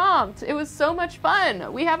this prompt. It was so much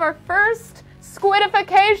fun. We have our first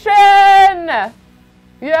squidification.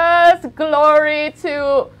 Yes, glory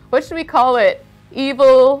to, what should we call it?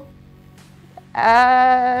 Evil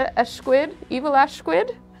ash squid? Evil ash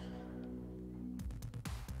squid?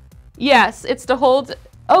 Yes, it's to hold,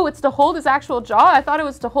 oh, it's to hold his actual jaw? I thought it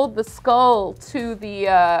was to hold the skull to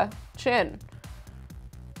the chin.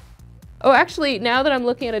 Oh, actually, now that I'm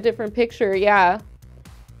looking at a different picture, yeah.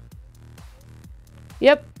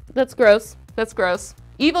 Yep, that's gross. That's gross.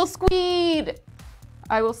 Evil squid!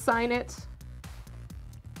 I will sign it.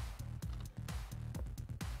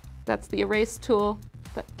 That's the erase tool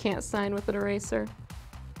that can't sign with an eraser.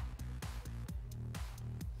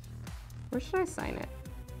 Where should I sign it?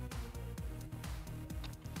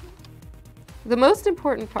 The most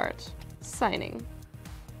important part, signing.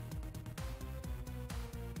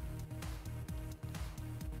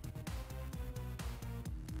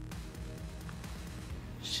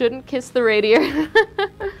 Shouldn't kiss the radiator.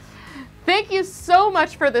 Thank you so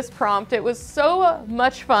much for this prompt. It was so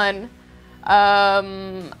much fun.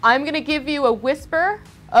 I'm gonna give you a whisper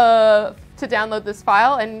to download this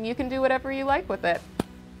file, and you can do whatever you like with it.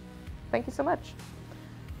 Thank you so much.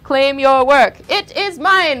 Claim your work. It is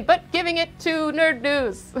mine, but giving it to Nerd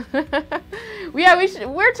News. Yeah,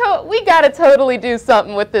 we gotta totally do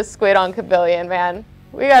something with this squid on Kabillion, man.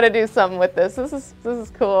 We gotta do something with this. This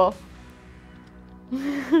is cool.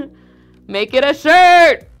 Make it a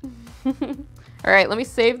shirt. All right, let me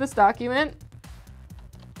save this document.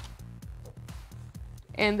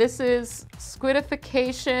 And this is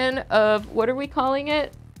squidification of, what are we calling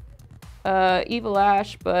it? Evil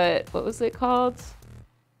Ash, but what was it called?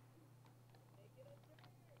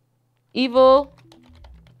 Evil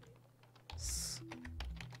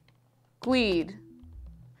Squid.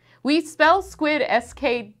 We spell squid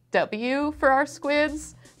SKW for our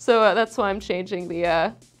squids, so that's why I'm changing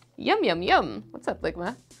the yum yum yum. What's up,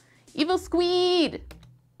 Ligma? Evil squid.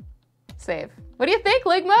 Save. What do you think,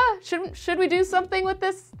 Ligma? Should we do something with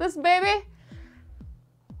this baby?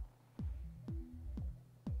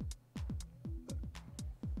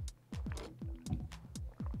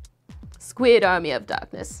 Squid Army of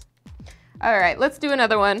Darkness. All right, let's do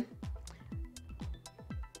another one.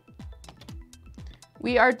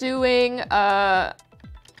 We are doing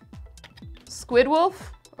Squid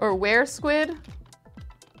Wolf or Were Squid.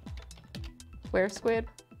 Were Squid.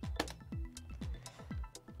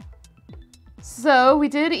 So we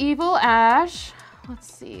did Evil Ash.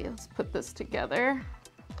 Let's see, let's put this together.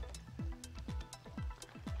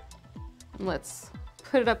 And let's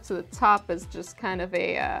put it up to the top as just kind of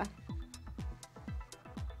a,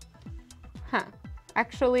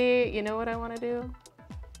 Actually, you know what I want to do?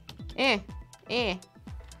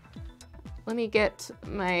 Let me get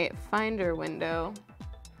my Finder window.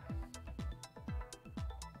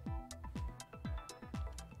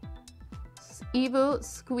 Evil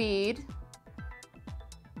Squid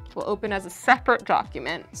will open as a separate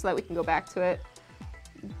document so that we can go back to it.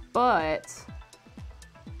 But,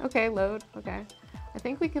 okay, load, okay. I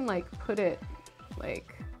think we can like put it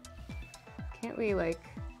like, can't we like,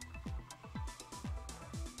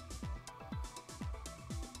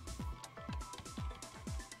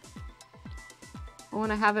 I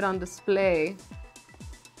want to have it on display.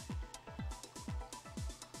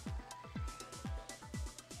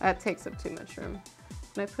 That takes up too much room.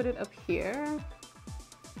 Can I put it up here?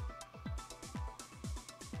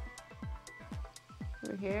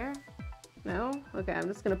 Over here? No? Okay, I'm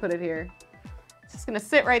just gonna put it here. It's just gonna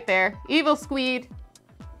sit right there. Evil Squid.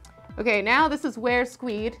 Okay, now this is where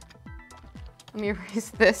Squid. Let me erase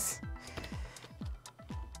this.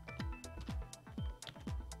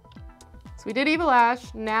 So we did Evil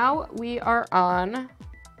Ash. Now we are on,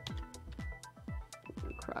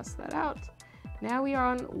 cross that out. Now we are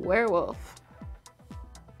on Werewolf.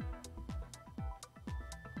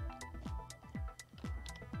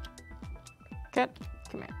 Cat,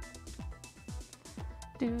 come here.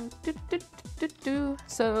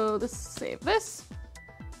 So let's save this.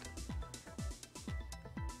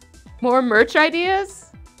 More merch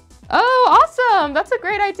ideas? Oh, awesome! That's a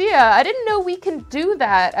great idea. I didn't know we can do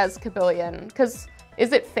that as Kabillion. Because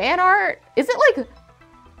is it fan art? Is it like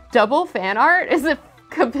double fan art? Is it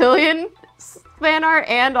Kabillion fan art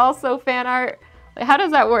and also fan art? Like, how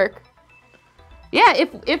does that work? Yeah,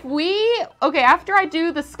 if we, okay, after I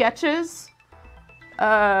do the sketches,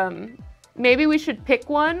 maybe we should pick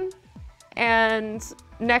one, and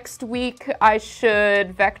next week I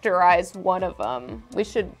should vectorize one of them. We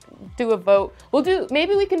should do a vote.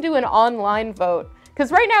 Maybe we can do an online vote,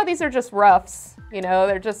 because right now these are just roughs, you know,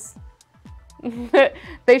 they're just,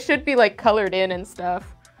 they should be like colored in and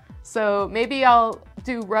stuff. So maybe I'll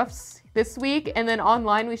do roughs this week, and then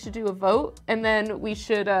online we should do a vote, and then we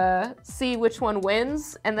should see which one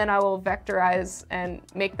wins, and then I will vectorize and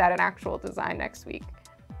make that an actual design next week.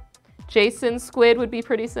 Jason Squid would be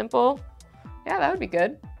pretty simple. Yeah, that would be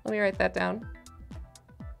good. Let me write that down.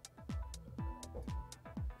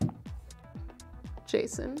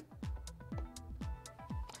 Jason.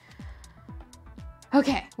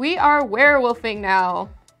 Okay, we are werewolfing now.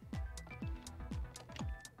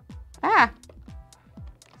 Ah,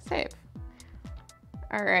 save.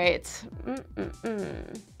 All right,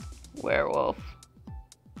 werewolf.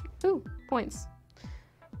 Ooh, points.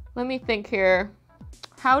 Let me think here.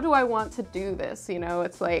 How do I want to do this? You know,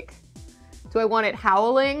 it's like, do I want it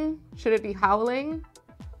howling? Should it be howling?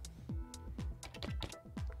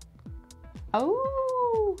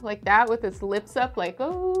 Oh, like that with its lips up, like,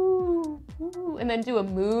 oh, ooh. And then do a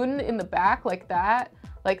moon in the back like that.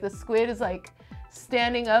 Like the squid is like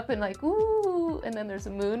standing up and like, ooh, and then there's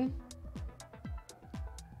a moon.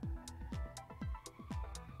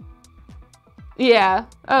 Yeah,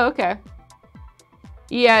 oh, okay.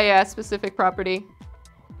 Yeah, specific property.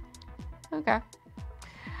 Okay.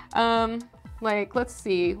 Like, let's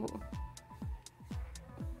see.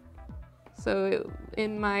 So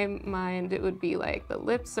in my mind, it would be like the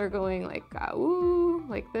lips are going like, ooh,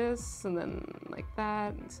 like this, and then like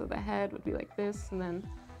that. And so the head would be like this, and then,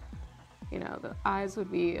 you know, the eyes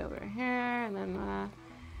would be over here, and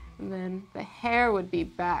then the hair would be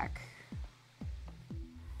back.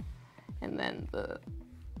 And then the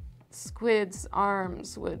squid's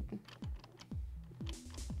arms would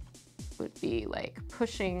be like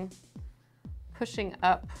pushing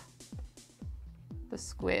up the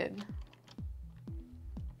squid.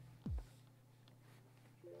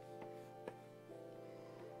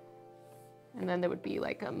 And then there would be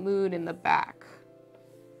like a moon in the back.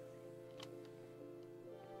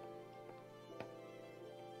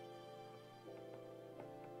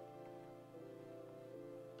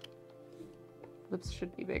 Lips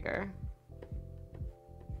should be bigger.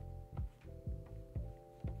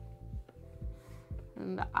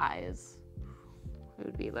 And the eyes, it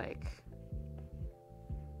would be like,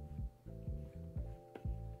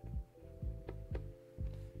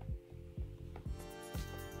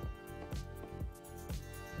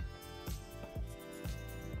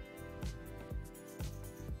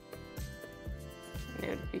 it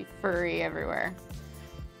would be furry everywhere.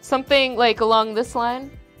 Something like along this line.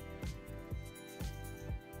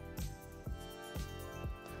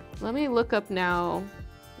 Let me look up now,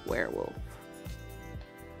 werewolf.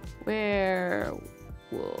 Werewolf.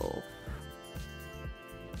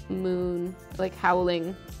 Moon, like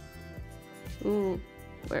howling. Ooh,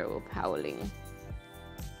 werewolf howling.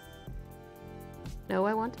 No,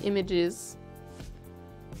 I want images.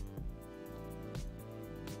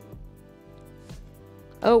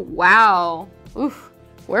 Oh, wow. Oof.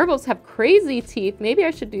 Werewolves have crazy teeth. Maybe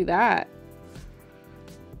I should do that.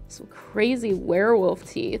 Some crazy werewolf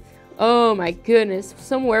teeth. Oh my goodness.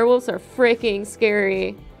 Some werewolves are freaking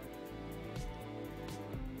scary.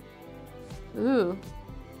 Ooh.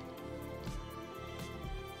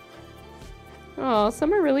 Oh,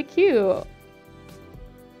 some are really cute.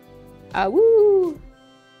 Ah, woo.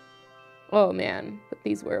 Oh man, but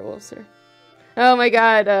these werewolves are... Oh my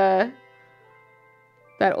god, that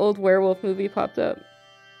old werewolf movie popped up.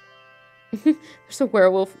 There's a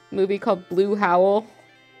werewolf movie called Blue Howl.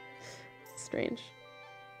 Strange.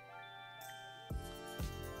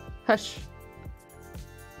 Hush.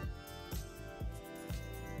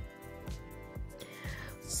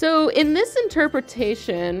 So in this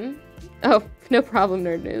interpretation... Oh, no problem,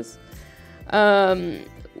 Nerd News.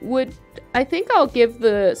 I think I'll give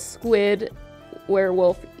the squid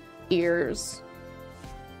werewolf ears.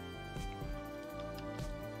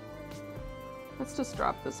 Let's just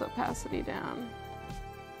drop this opacity down.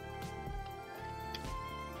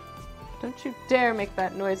 Don't you dare make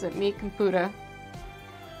that noise at me, Computer.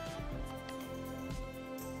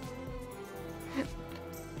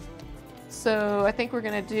 So I think we're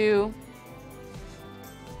gonna do...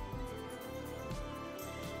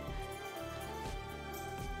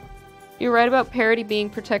 You're right about parody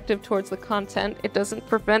being protective towards the content. It doesn't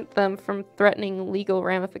prevent them from threatening legal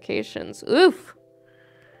ramifications. Oof.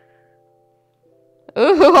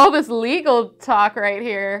 Ooh, all this legal talk right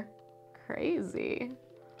here. Crazy.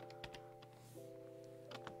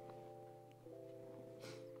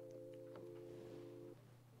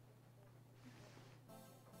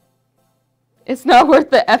 It's not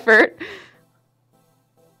worth the effort.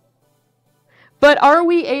 But are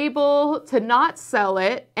we able to not sell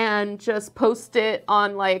it and just post it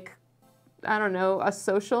on, like, I don't know, a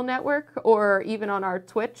social network or even on our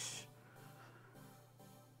Twitch?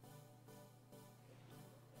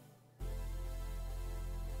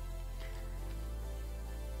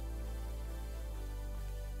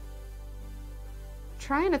 I'm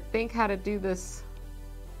trying to think how to do this.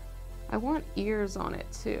 I want ears on it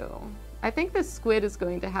too. I think this squid is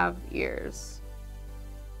going to have ears.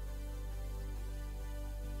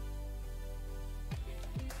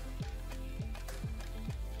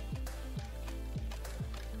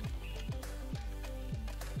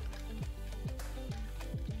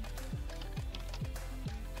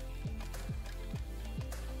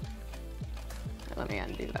 Let me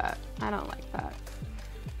undo that. I don't like that.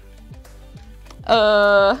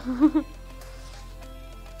 I'm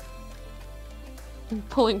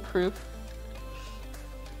pulling proof.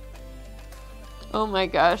 Oh my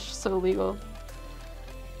gosh, so legal.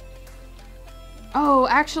 Oh,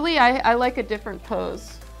 actually, I like a different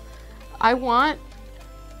pose. I want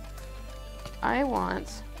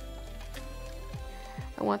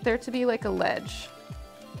there to be like a ledge.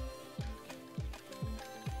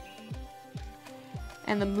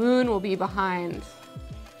 And the moon will be behind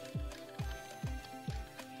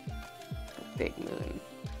the big moon.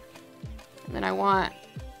 And then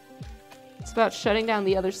it's about shutting down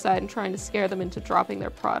the other side and trying to scare them into dropping their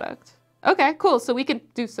product. Okay, cool. So we can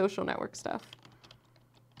do social network stuff.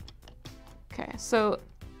 Okay, so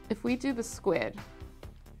if we do the squid,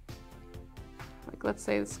 like let's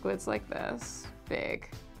say the squid's like this,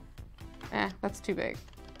 big. That's too big.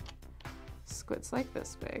 Squid's like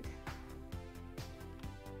this big.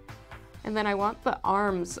 And then I want the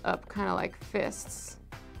arms up kind of like fists.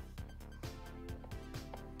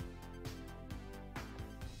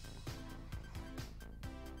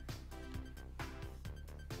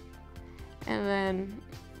 And then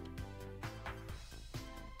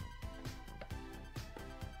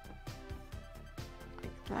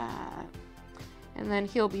like that. And then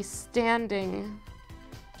he'll be standing.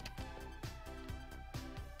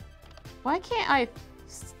 Why can't I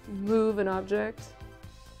move an object?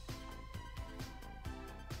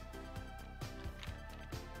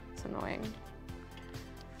 Annoying.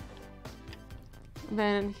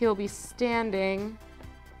 Then he'll be standing.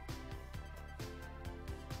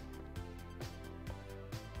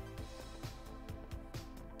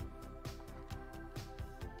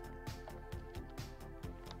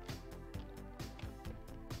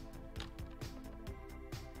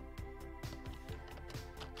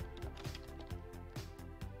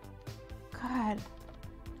 God.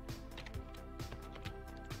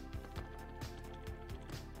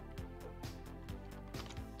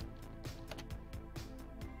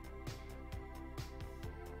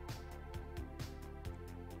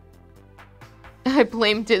 I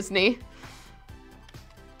blame Disney.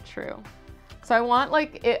 True. Because So I want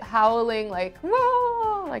like it howling like,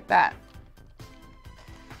 whoa, like that.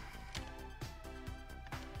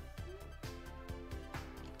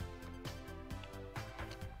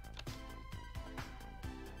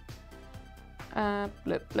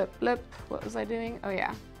 Blip, blip, blip. What was I doing? Oh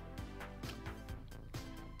yeah.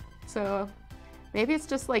 So maybe it's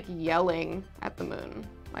just like yelling at the moon.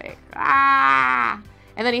 Like, ah!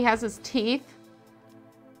 And then he has his teeth.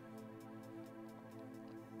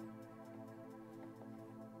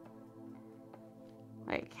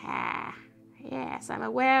 Like, ah, yes, I'm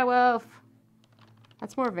a werewolf.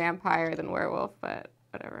 That's more vampire than werewolf, but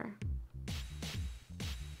whatever.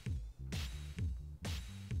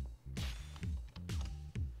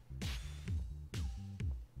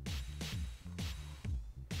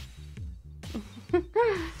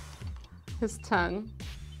 His tongue.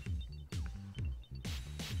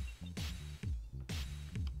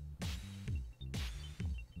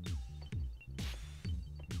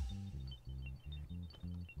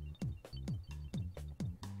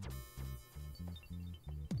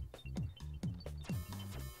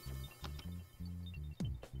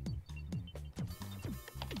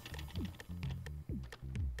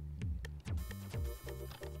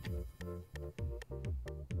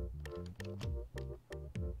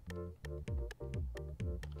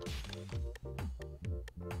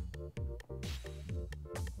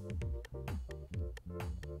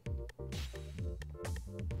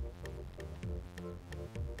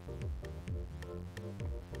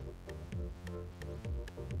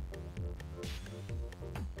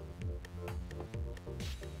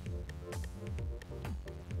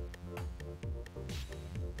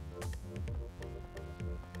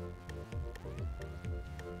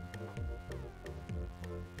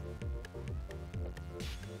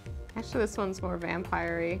 Actually, this one's more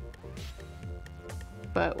vampire-y.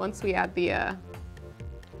 But once we add the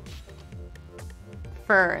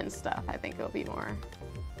fur and stuff, I think it'll be more.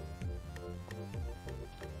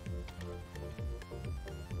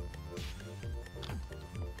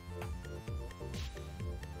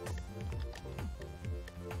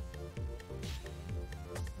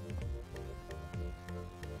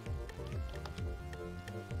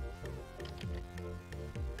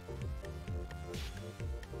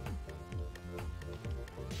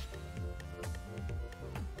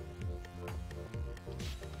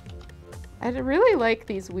 I really like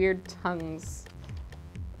these weird tongues.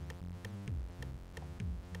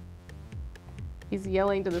 He's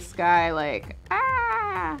yelling to the sky like,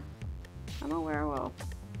 ah, I'm a werewolf.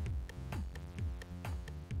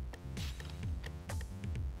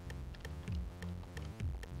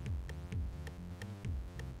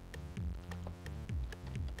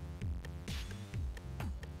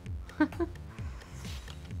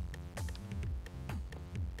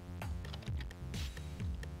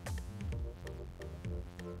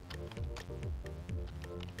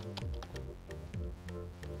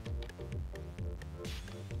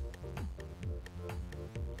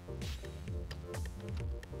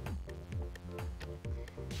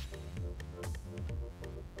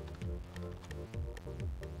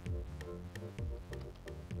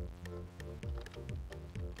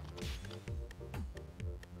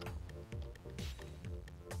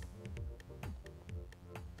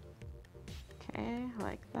 Okay,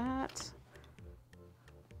 like that.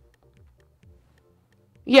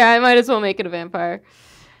 Yeah, I might as well make it a vampire.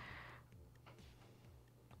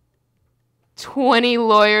 20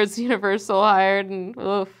 lawyers Universal hired and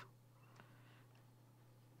oof.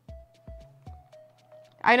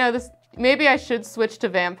 I know this, maybe I should switch to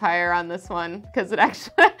vampire on this one because it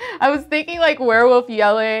actually, I was thinking like werewolf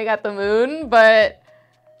yelling at the moon, but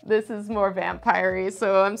this is more vampire-y,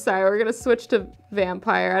 so I'm sorry, we're gonna switch to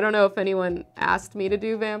vampire. I don't know if anyone asked me to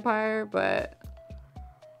do vampire, but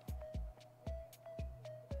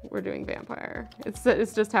we're doing vampire.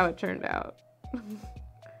 It's just how it turned out.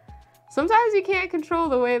 Sometimes you can't control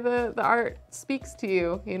the way the art speaks to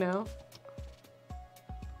you, you know?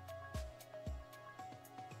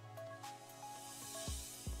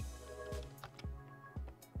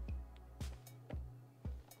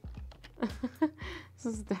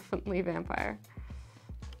 This is definitely vampire.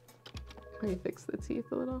 Let me fix the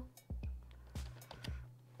teeth a little.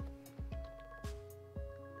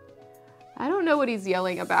 I don't know what he's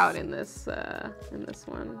yelling about in this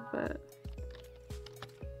one, but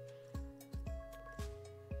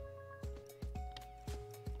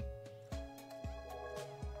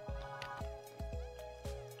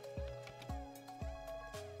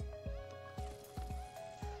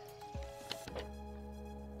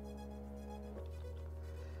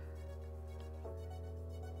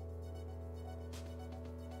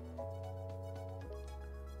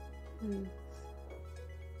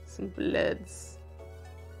Some bloods.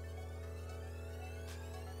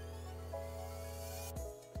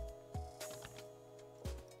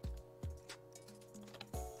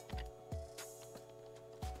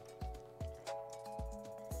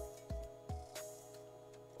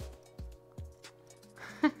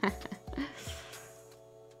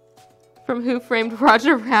 From Who Framed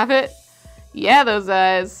Roger Rabbit? Yeah, those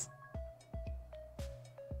eyes.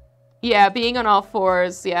 Yeah, being on all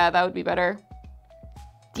fours. Yeah, that would be better.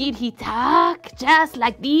 Did he talk just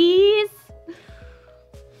like this?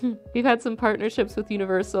 We've had some partnerships with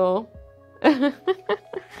Universal. And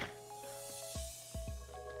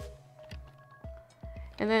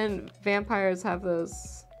then vampires have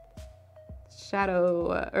those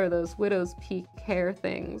shadow, or those widow's peak hair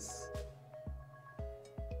things.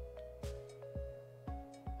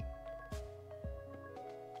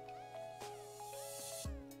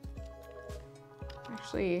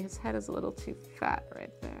 Actually, his head is a little too fat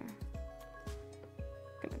right there.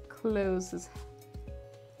 I'm gonna close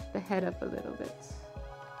the head up a little bit.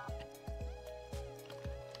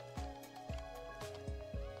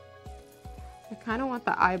 I kind of want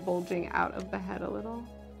the eye bulging out of the head a little.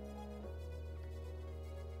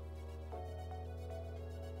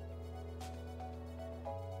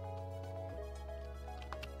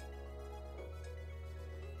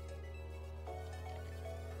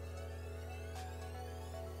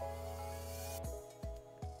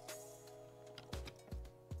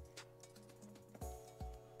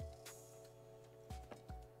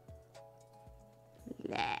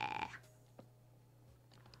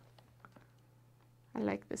 I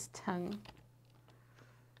like this tongue.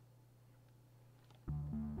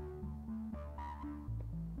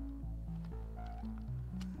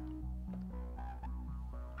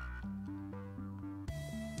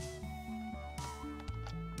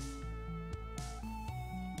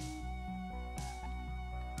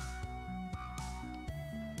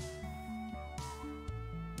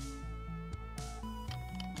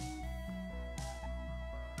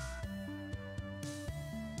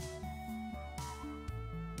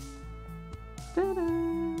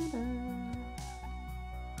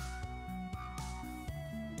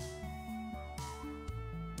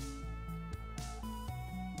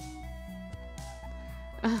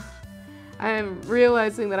 I'm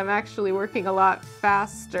realizing that I'm actually working a lot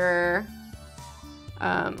faster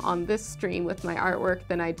on this stream with my artwork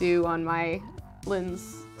than I do on my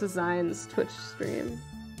Lynn's Designs Twitch stream.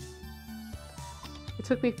 It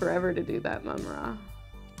took me forever to do that, Mumra.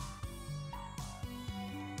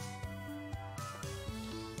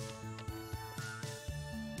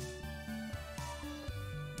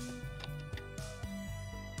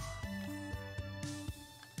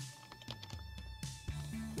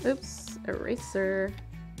 Oops, eraser.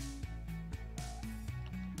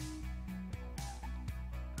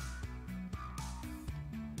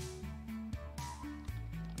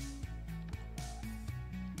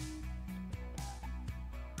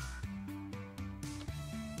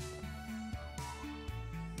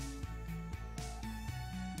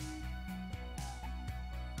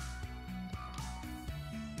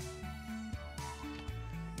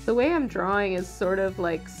 The way I'm drawing is sort of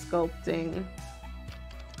like sculpting.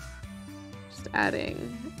 Just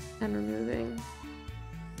adding and removing.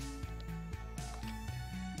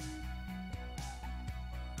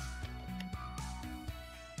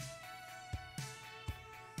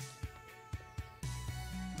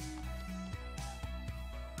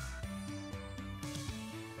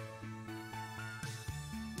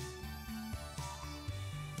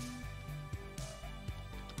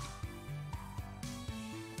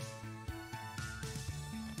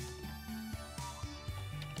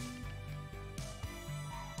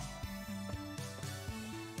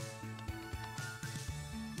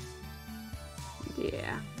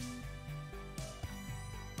 Yeah.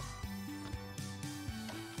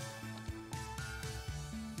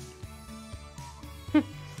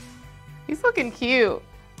 He's looking cute.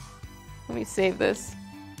 Let me save this.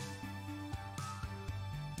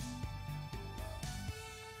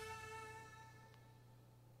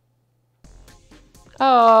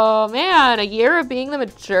 Oh man, a year of being them a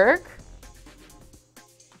jerk?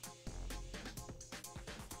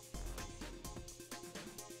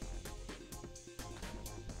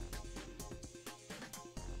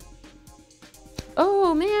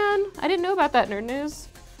 Oh man, I didn't know about that nerd news.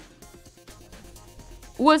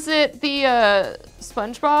 Was it the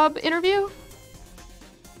SpongeBob interview?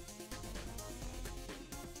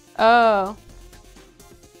 Oh.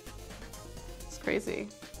 It's crazy.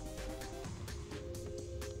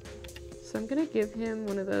 So I'm gonna give him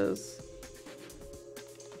one of those.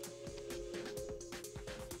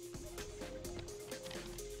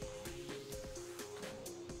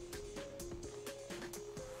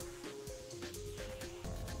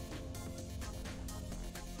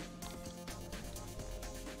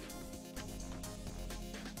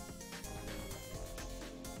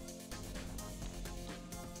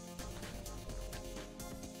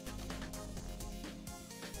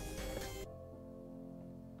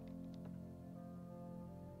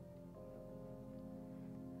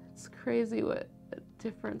 It's crazy what a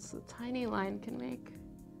difference a tiny line can make.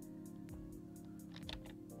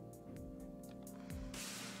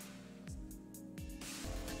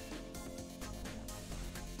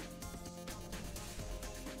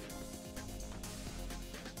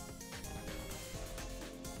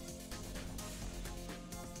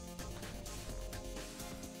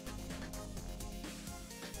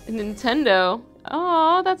 Nintendo.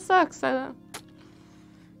 Oh, that sucks. You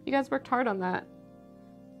guys worked hard on that.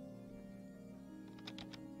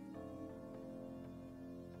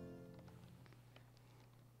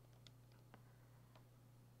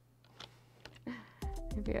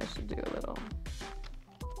 Maybe I should do a little.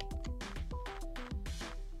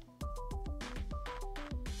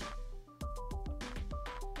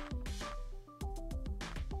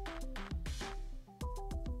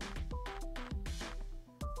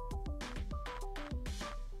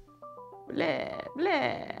 Bleh,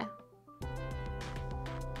 bleh.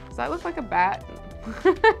 Does that look like a bat?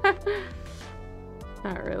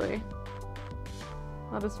 Not really.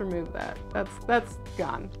 I'll just remove that. That's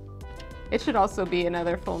gone. It should also be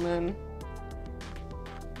another full moon.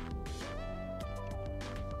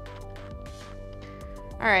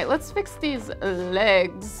 All right, let's fix these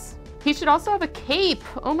legs. He should also have a cape.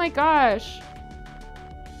 Oh my gosh.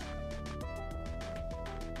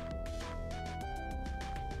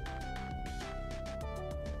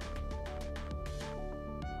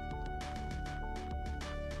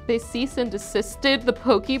 They cease and desisted the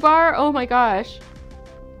Pokebar? Oh my gosh.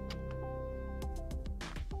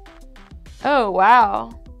 Oh, wow.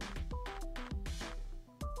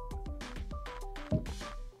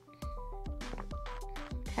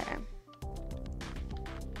 Okay.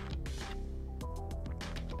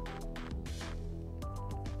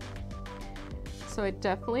 So I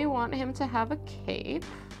definitely want him to have a cape.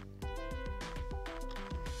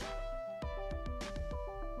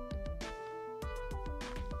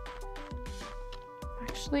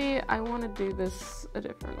 Actually, I want to do this a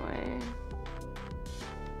different way.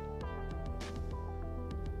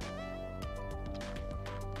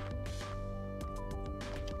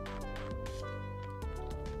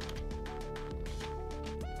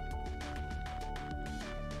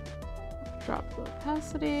 Drop the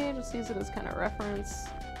opacity, just use it as kind of reference.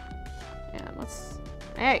 And let's,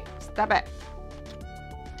 hey, stop it.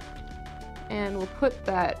 And we'll put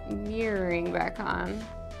that mirroring back on.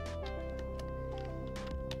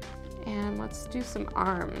 And let's do some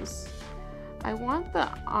arms. I want the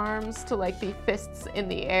arms to like be fists in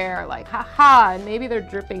the air, like haha, and maybe they're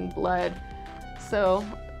dripping blood. So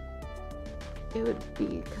it would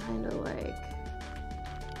be kind of like,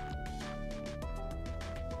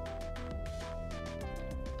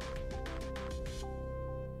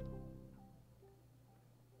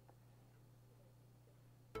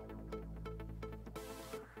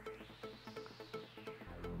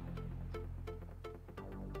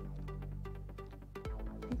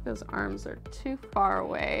 those arms are too far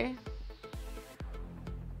away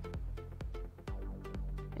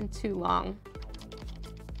and too long.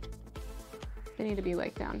 They need to be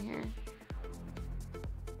like down here.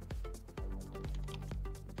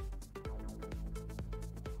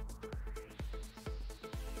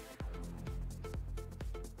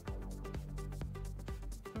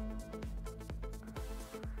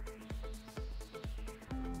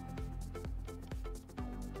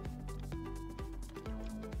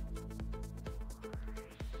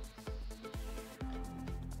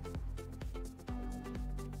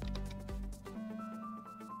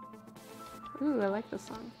 Ooh, I like this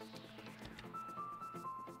song.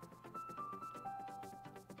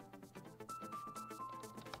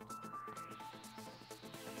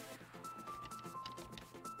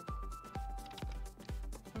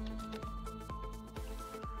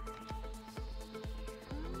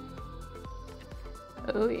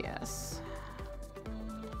 Oh, yes.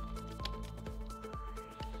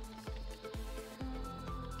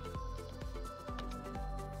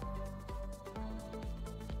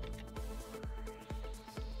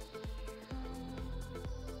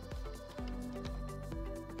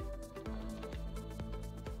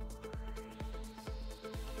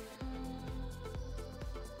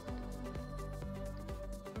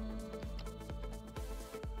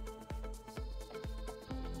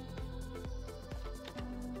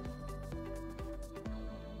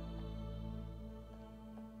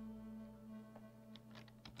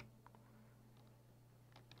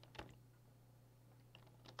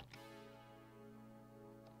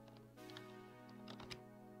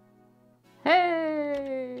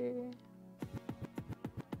 Hey!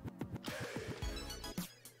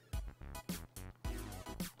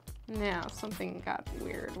 Now, something got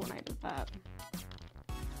weird when I did that.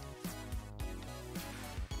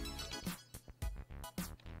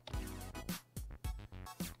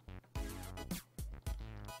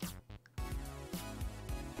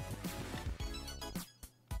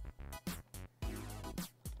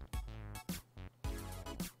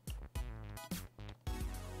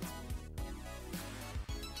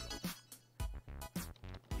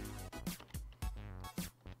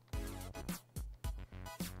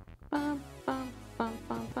 Bum, bum, bum,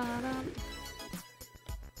 bum, ba-dum.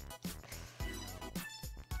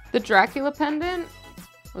 The Dracula pendant?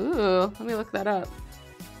 Ooh, let me look that up.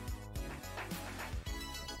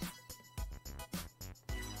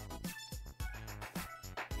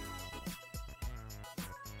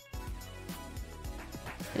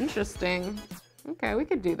 Interesting. Okay, we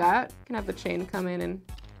could do that. Can have the chain come in and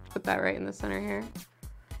put that right in the center here.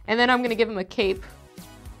 And then I'm gonna give him a cape.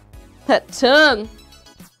 That tongue.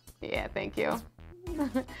 Yeah, thank you.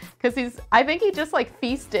 Because I think he just like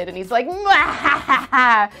feasted and he's like,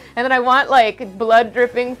 and then I want like blood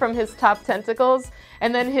dripping from his top tentacles,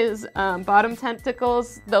 and then his bottom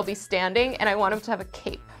tentacles, they'll be standing, and I want him to have a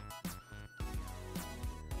cape.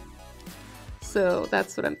 So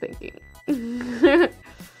that's what I'm thinking.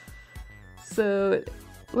 So it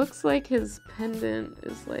looks like his pendant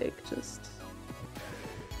is like just...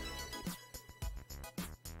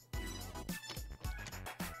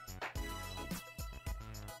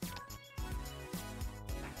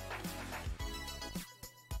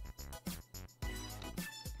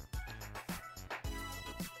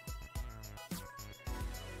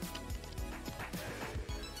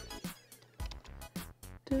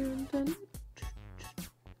 Dun, dun.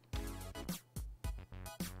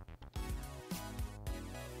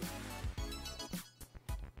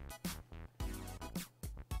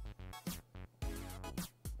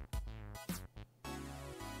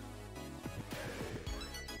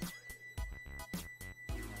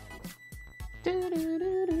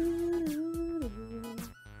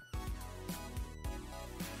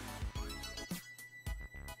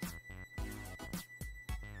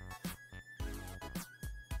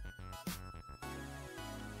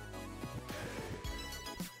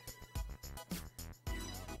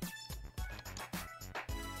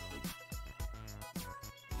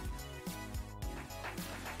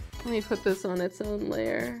 Let me put this on its own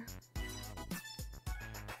layer.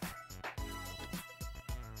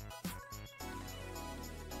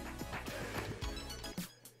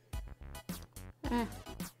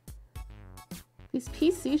 These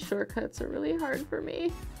PC shortcuts are really hard for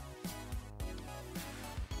me.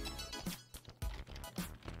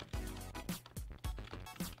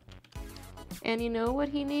 And you know what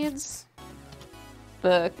he needs?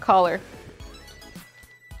 The collar.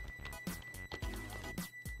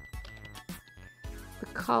 The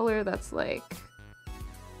collar that's like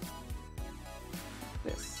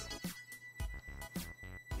this.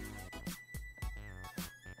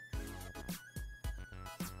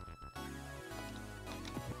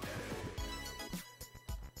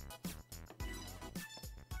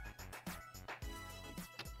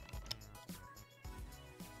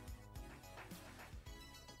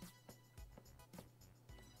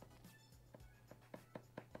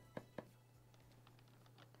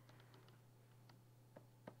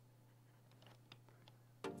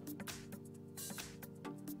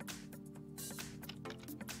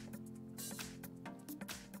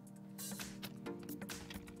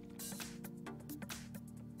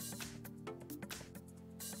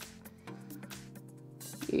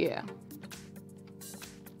 Yeah.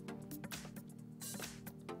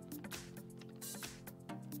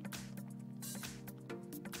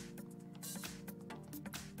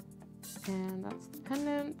 And that's the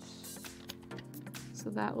pendant. So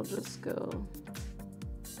that will just go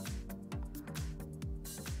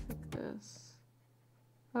like this.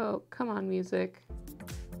 Oh, come on, music.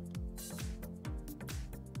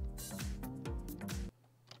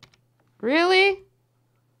 Really?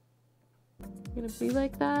 Gonna be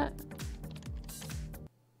like that?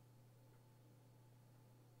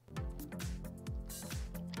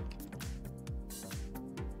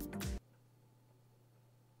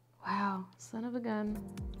 Wow, son of a gun.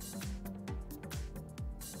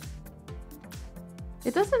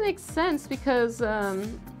 It doesn't make sense because the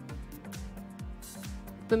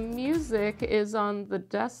music is on the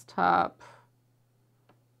desktop.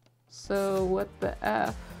 So what the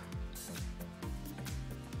F?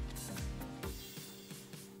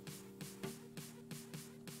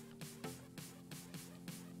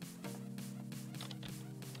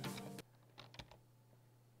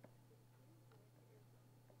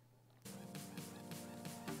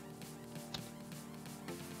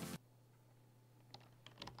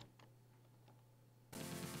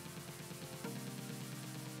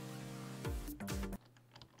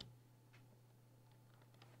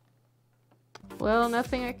 Well,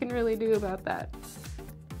 nothing I can really do about that.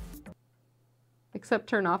 Except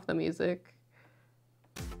turn off the music.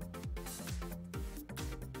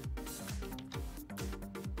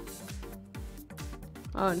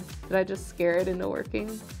 Oh, did I just scare it into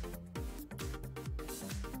working?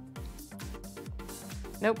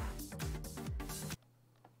 Nope.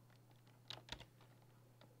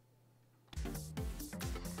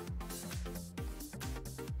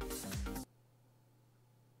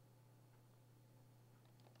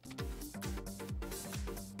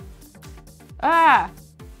 Ah!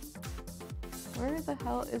 Where the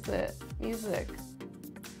hell is it? Music.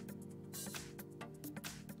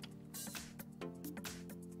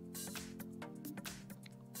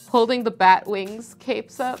 Holding the bat wings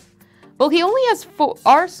capes up. Well, he only has 4.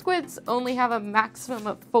 Our squids only have a maximum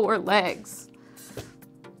of 4 legs.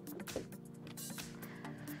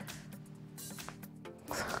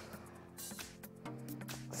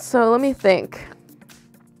 So let me think.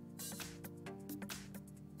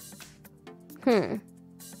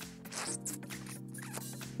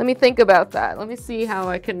 Let me think about that. Let me see how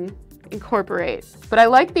I can incorporate. But I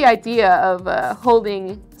like the idea of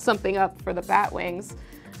holding something up for the bat wings.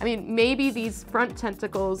 I mean, maybe these front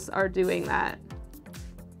tentacles are doing that.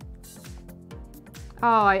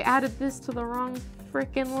 Oh, I added this to the wrong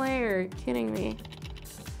freaking layer. You're kidding me.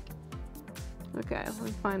 Okay, let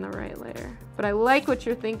me find the right layer. But I like what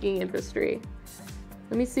you're thinking, Industry.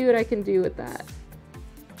 Let me see what I can do with that.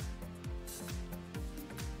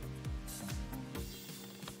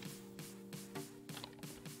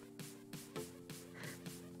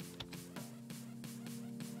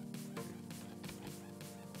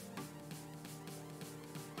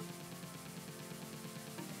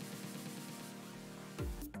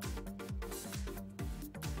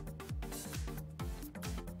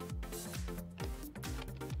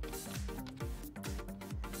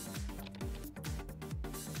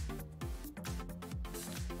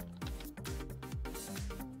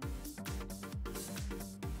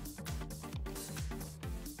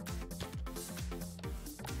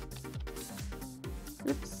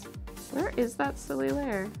 Oops. Where is that silly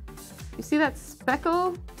layer? You see that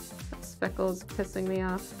speckle? That speckle is pissing me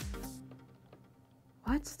off.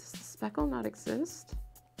 What? Does the speckle not exist?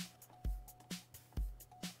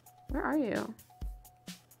 Where are you?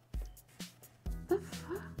 The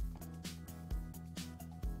fuck?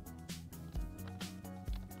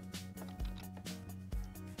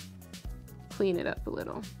 Clean it up a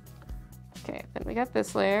little. Okay, then we got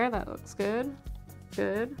this layer. That looks good.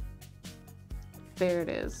 Good. There it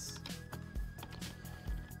is.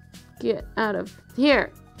 Get out of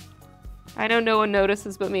here. I know no one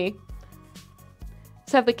notices but me.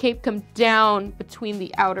 Let's have the cape come down between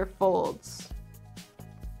the outer folds.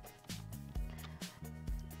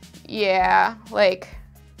 Yeah, like,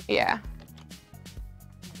 yeah.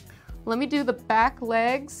 Let me do the back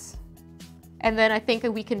legs, and then I think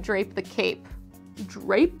we can drape the cape.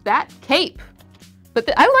 Drape that cape! But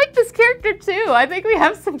I like this character too. I think we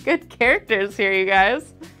have some good characters here, you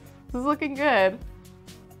guys. This is looking good.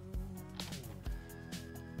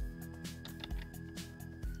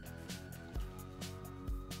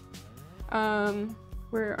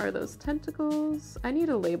 Where are those tentacles? I need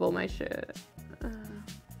to label my shit.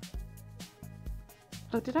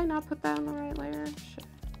 Oh, did I not put that on the right layer? Shit.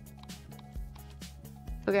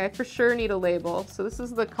 Okay, I for sure need a label. So this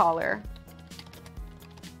is the collar.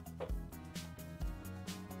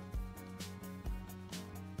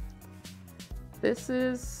 This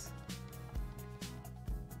is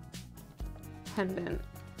pendant.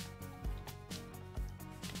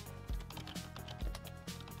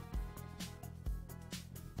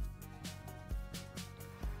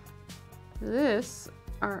 This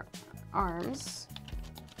are arms,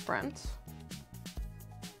 front.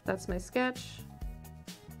 That's my sketch.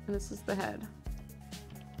 And this is the head.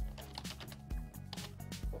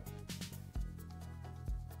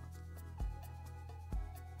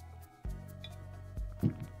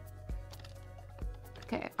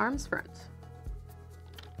 Okay, arms front.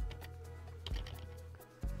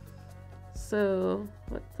 So,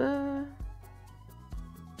 what the...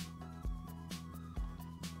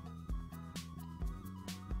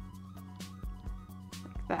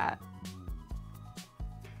 like that.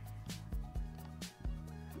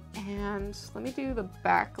 And let me do the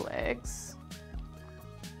back legs.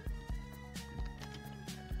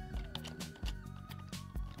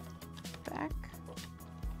 Back.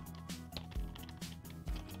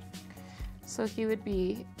 So he would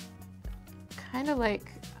be kind of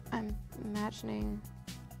like, I'm imagining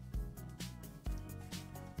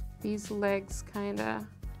these legs kind of,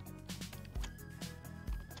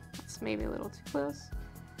 that's maybe a little too close.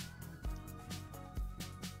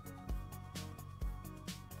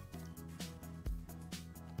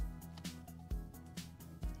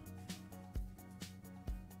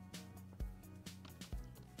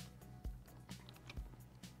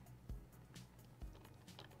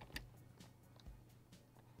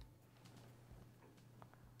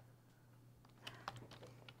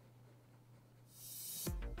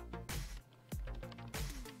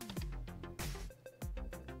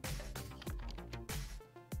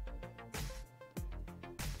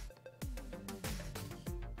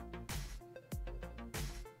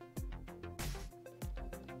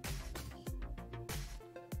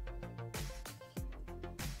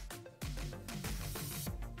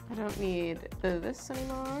 I don't need this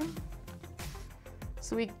anymore.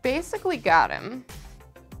 So we basically got him.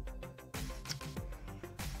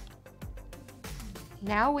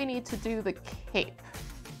 Now we need to do the cape.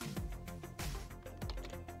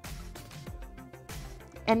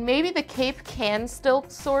 And maybe the cape can still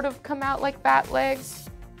sort of come out like bat legs.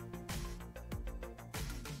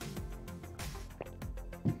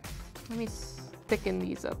 Let me thicken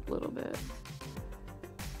these up a little bit.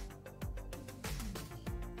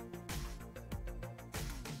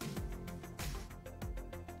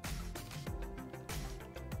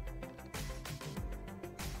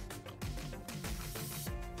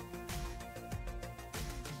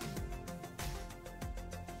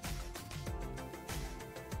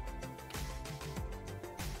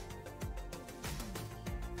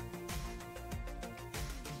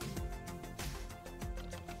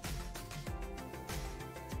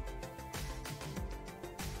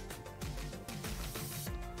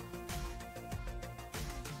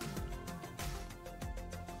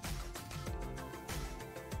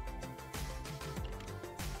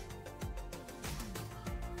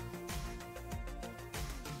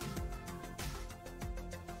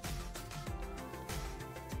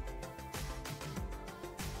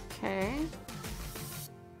 Okay.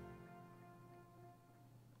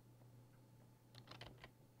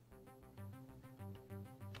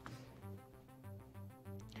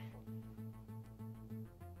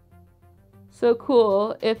 So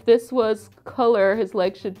cool. If this was color, his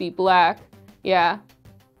legs should be black. Yeah.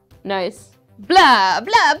 Nice. Blah,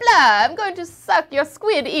 blah, blah. I'm going to suck your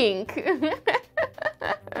squid ink.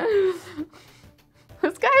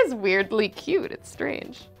 This guy is weirdly cute. It's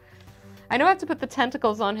strange. I know I have to put the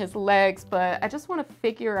tentacles on his legs, but I just want to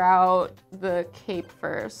figure out the cape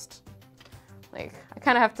first. Like, I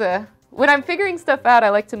kind of have to, when I'm figuring stuff out, I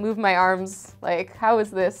like to move my arms. Like, how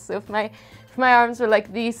is this? So if my arms are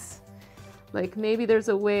like these, like maybe there's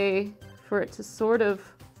a way for it to sort of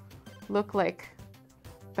look like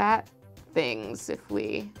bat things if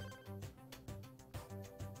we,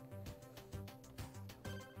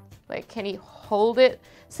 like, can he hold it?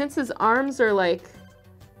 Since his arms are like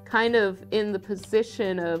kind of in the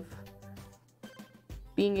position of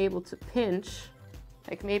being able to pinch,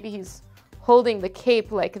 like maybe he's holding the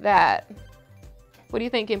cape like that. What do you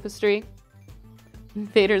think, Impistry?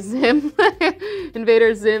 Invader Zim?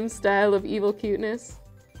 Invader Zim style of evil cuteness.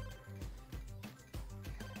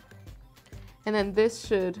 And then this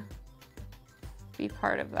should be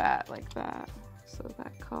part of that, like that. So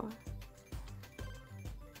that color.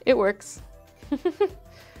 It works.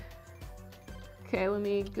 Okay, let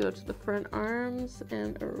me go to the front arms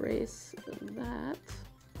and erase that.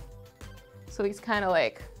 So he's kind of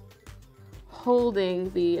like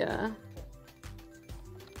holding the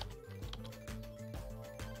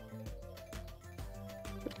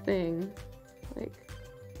thing, like.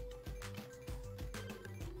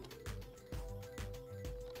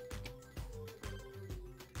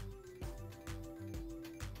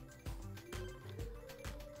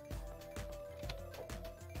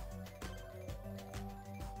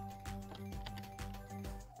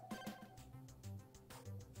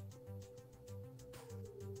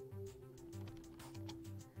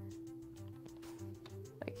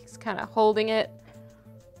 He's kind of holding it.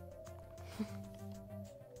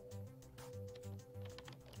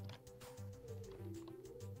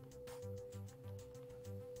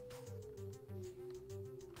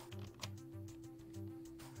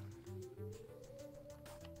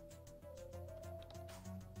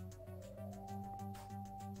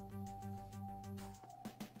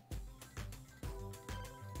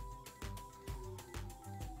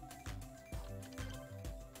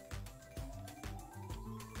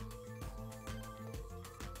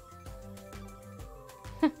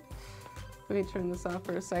 Let me turn this off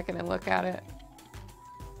for a second and look at it.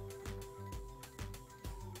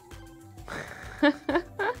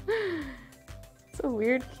 It's a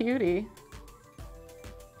weird cutie.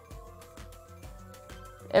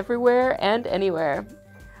 Everywhere and anywhere.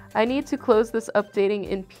 I need to close this updating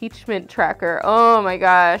impeachment tracker. Oh my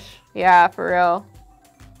gosh. Yeah, for real.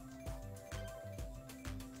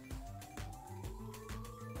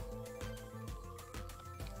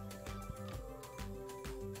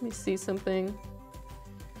 Let me see something.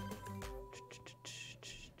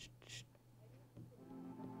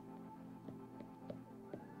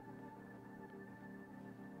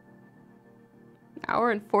 Hour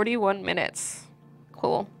and 41 minutes.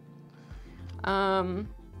 Cool.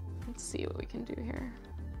 Let's see what we can do here.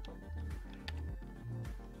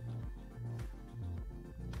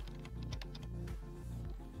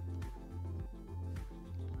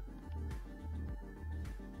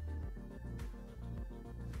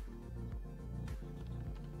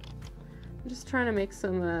 just trying to make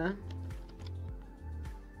some, I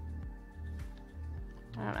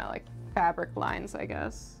don't know, like fabric lines, I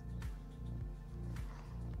guess.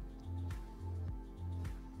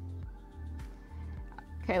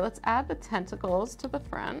 Okay, let's add the tentacles to the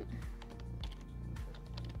front.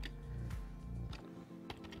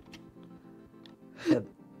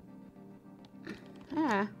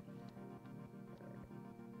 Ah.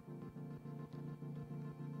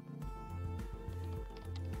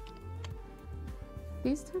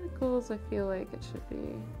 These tentacles, I feel like it should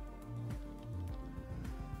be.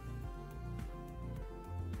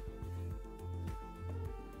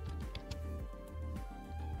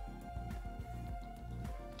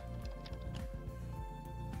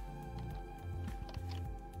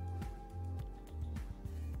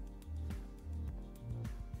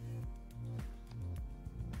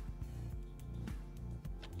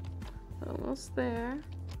 Almost there.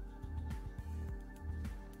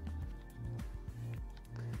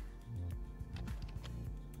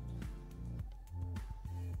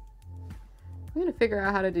 I'm gonna figure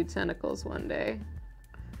out how to do tentacles one day.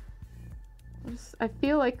 I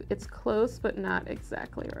feel like it's close, but not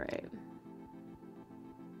exactly right.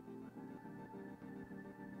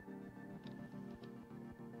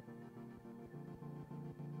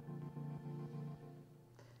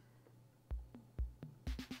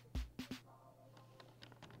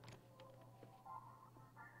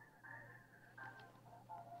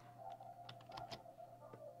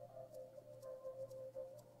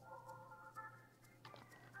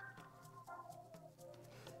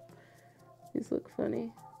 These look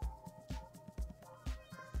funny.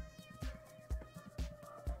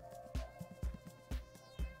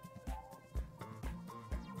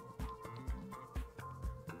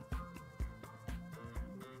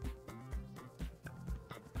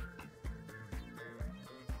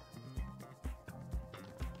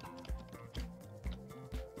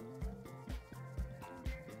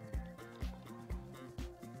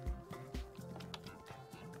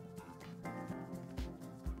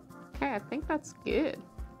 Okay, I think that's good.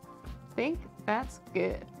 I think that's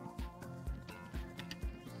good.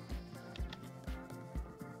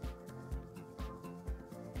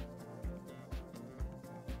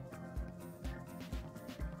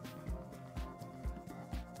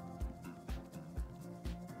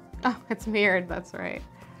 Oh, it's mirrored, that's right.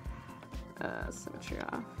 Symmetry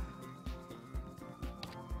off.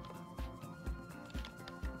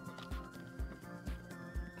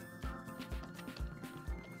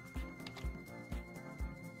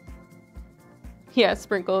 Yeah,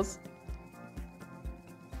 sprinkles.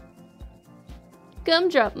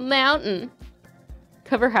 Gumdrop Mountain.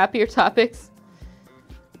 Cover happier topics.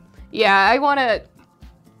 Yeah, I want to,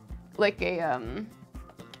 like a,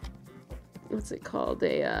 what's it called?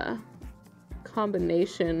 A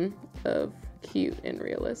combination of cute and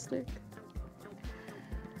realistic.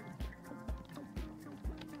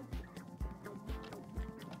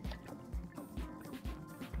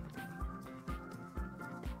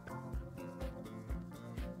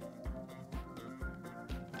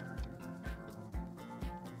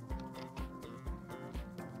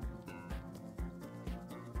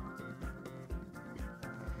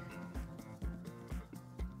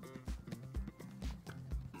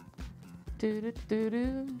 Do, do,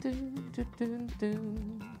 do, do, do, do, do.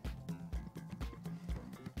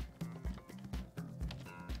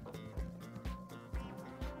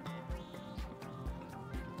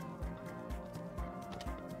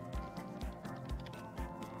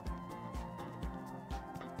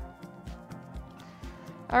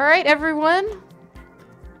 All right, everyone.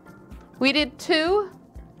 We did 2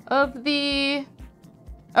 of the...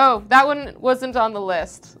 Oh, that one wasn't on the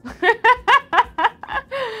list.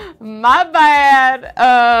 My bad.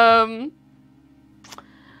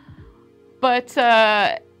 But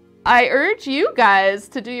I urge you guys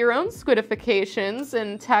to do your own squidifications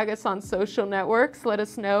and tag us on social networks. Let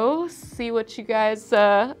us know. See what you guys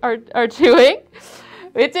are doing.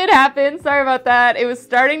 It did happen. Sorry about that. It was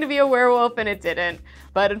starting to be a werewolf and it didn't.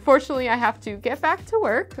 But unfortunately, I have to get back to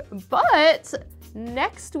work. But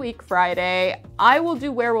next week, Friday, I will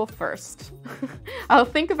do werewolf first. I'll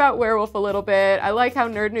think about werewolf a little bit. I like how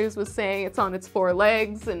Nerd News was saying it's on its 4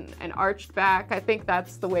 legs and arched back. I think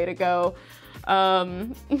that's the way to go.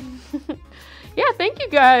 Yeah, thank you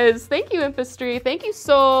guys. Thank you, Infantry. Thank you,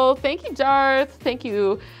 Soul. Thank you, Darth. Thank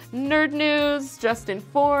you, Nerd News, Just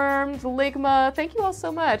Informed, Ligma. Thank you all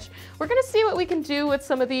so much. We're gonna see what we can do with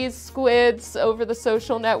some of these squids over the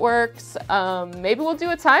social networks. Maybe we'll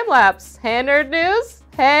do a time lapse. Hey, Nerd News.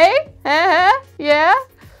 Hey, yeah.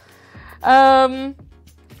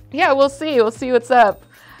 Yeah, we'll see. We'll see what's up.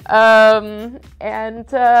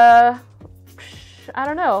 I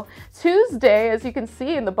don't know. Tuesday, as you can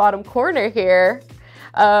see in the bottom corner here,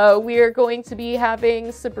 we are going to be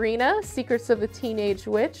having Sabrina, Secrets of a Teenage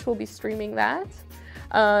Witch. We'll be streaming that.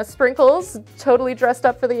 Sprinkles, totally dressed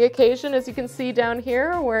up for the occasion, as you can see down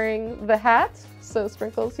here, wearing the hat. So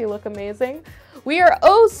Sprinkles, you look amazing. We are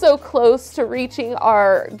oh so close to reaching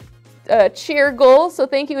our cheer goal, so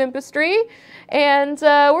thank you, Impistry. And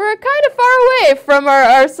we're kind of far away from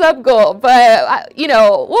our sub goal, but you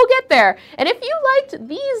know, we'll get there. And if you liked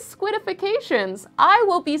these squidifications, I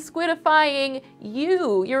will be squidifying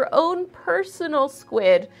you, your own personal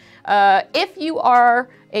squid, if you are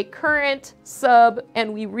a current sub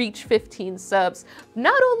and we reach 15 subs.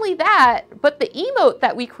 Not only that, but the emote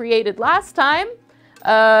that we created last time,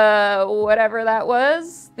 whatever that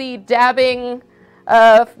was, the dabbing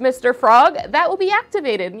Mr. Frog, that will be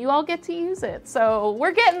activated and you all get to use it. So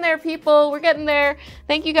we're getting there, people. We're getting there.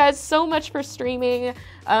 Thank you guys so much for streaming.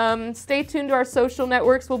 Stay tuned to our social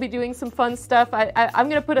networks. We'll be doing some fun stuff. I'm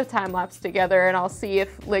going to put a time lapse together and I'll see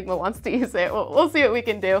if Ligma wants to use it. We'll see what we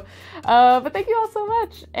can do. But thank you all so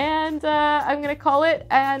much. And I'm going to call it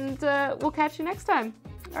and we'll catch you next time.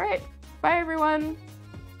 All right. Bye, everyone.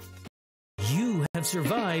 You have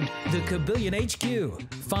survived the Kabillion HQ.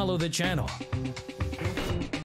 Follow the channel.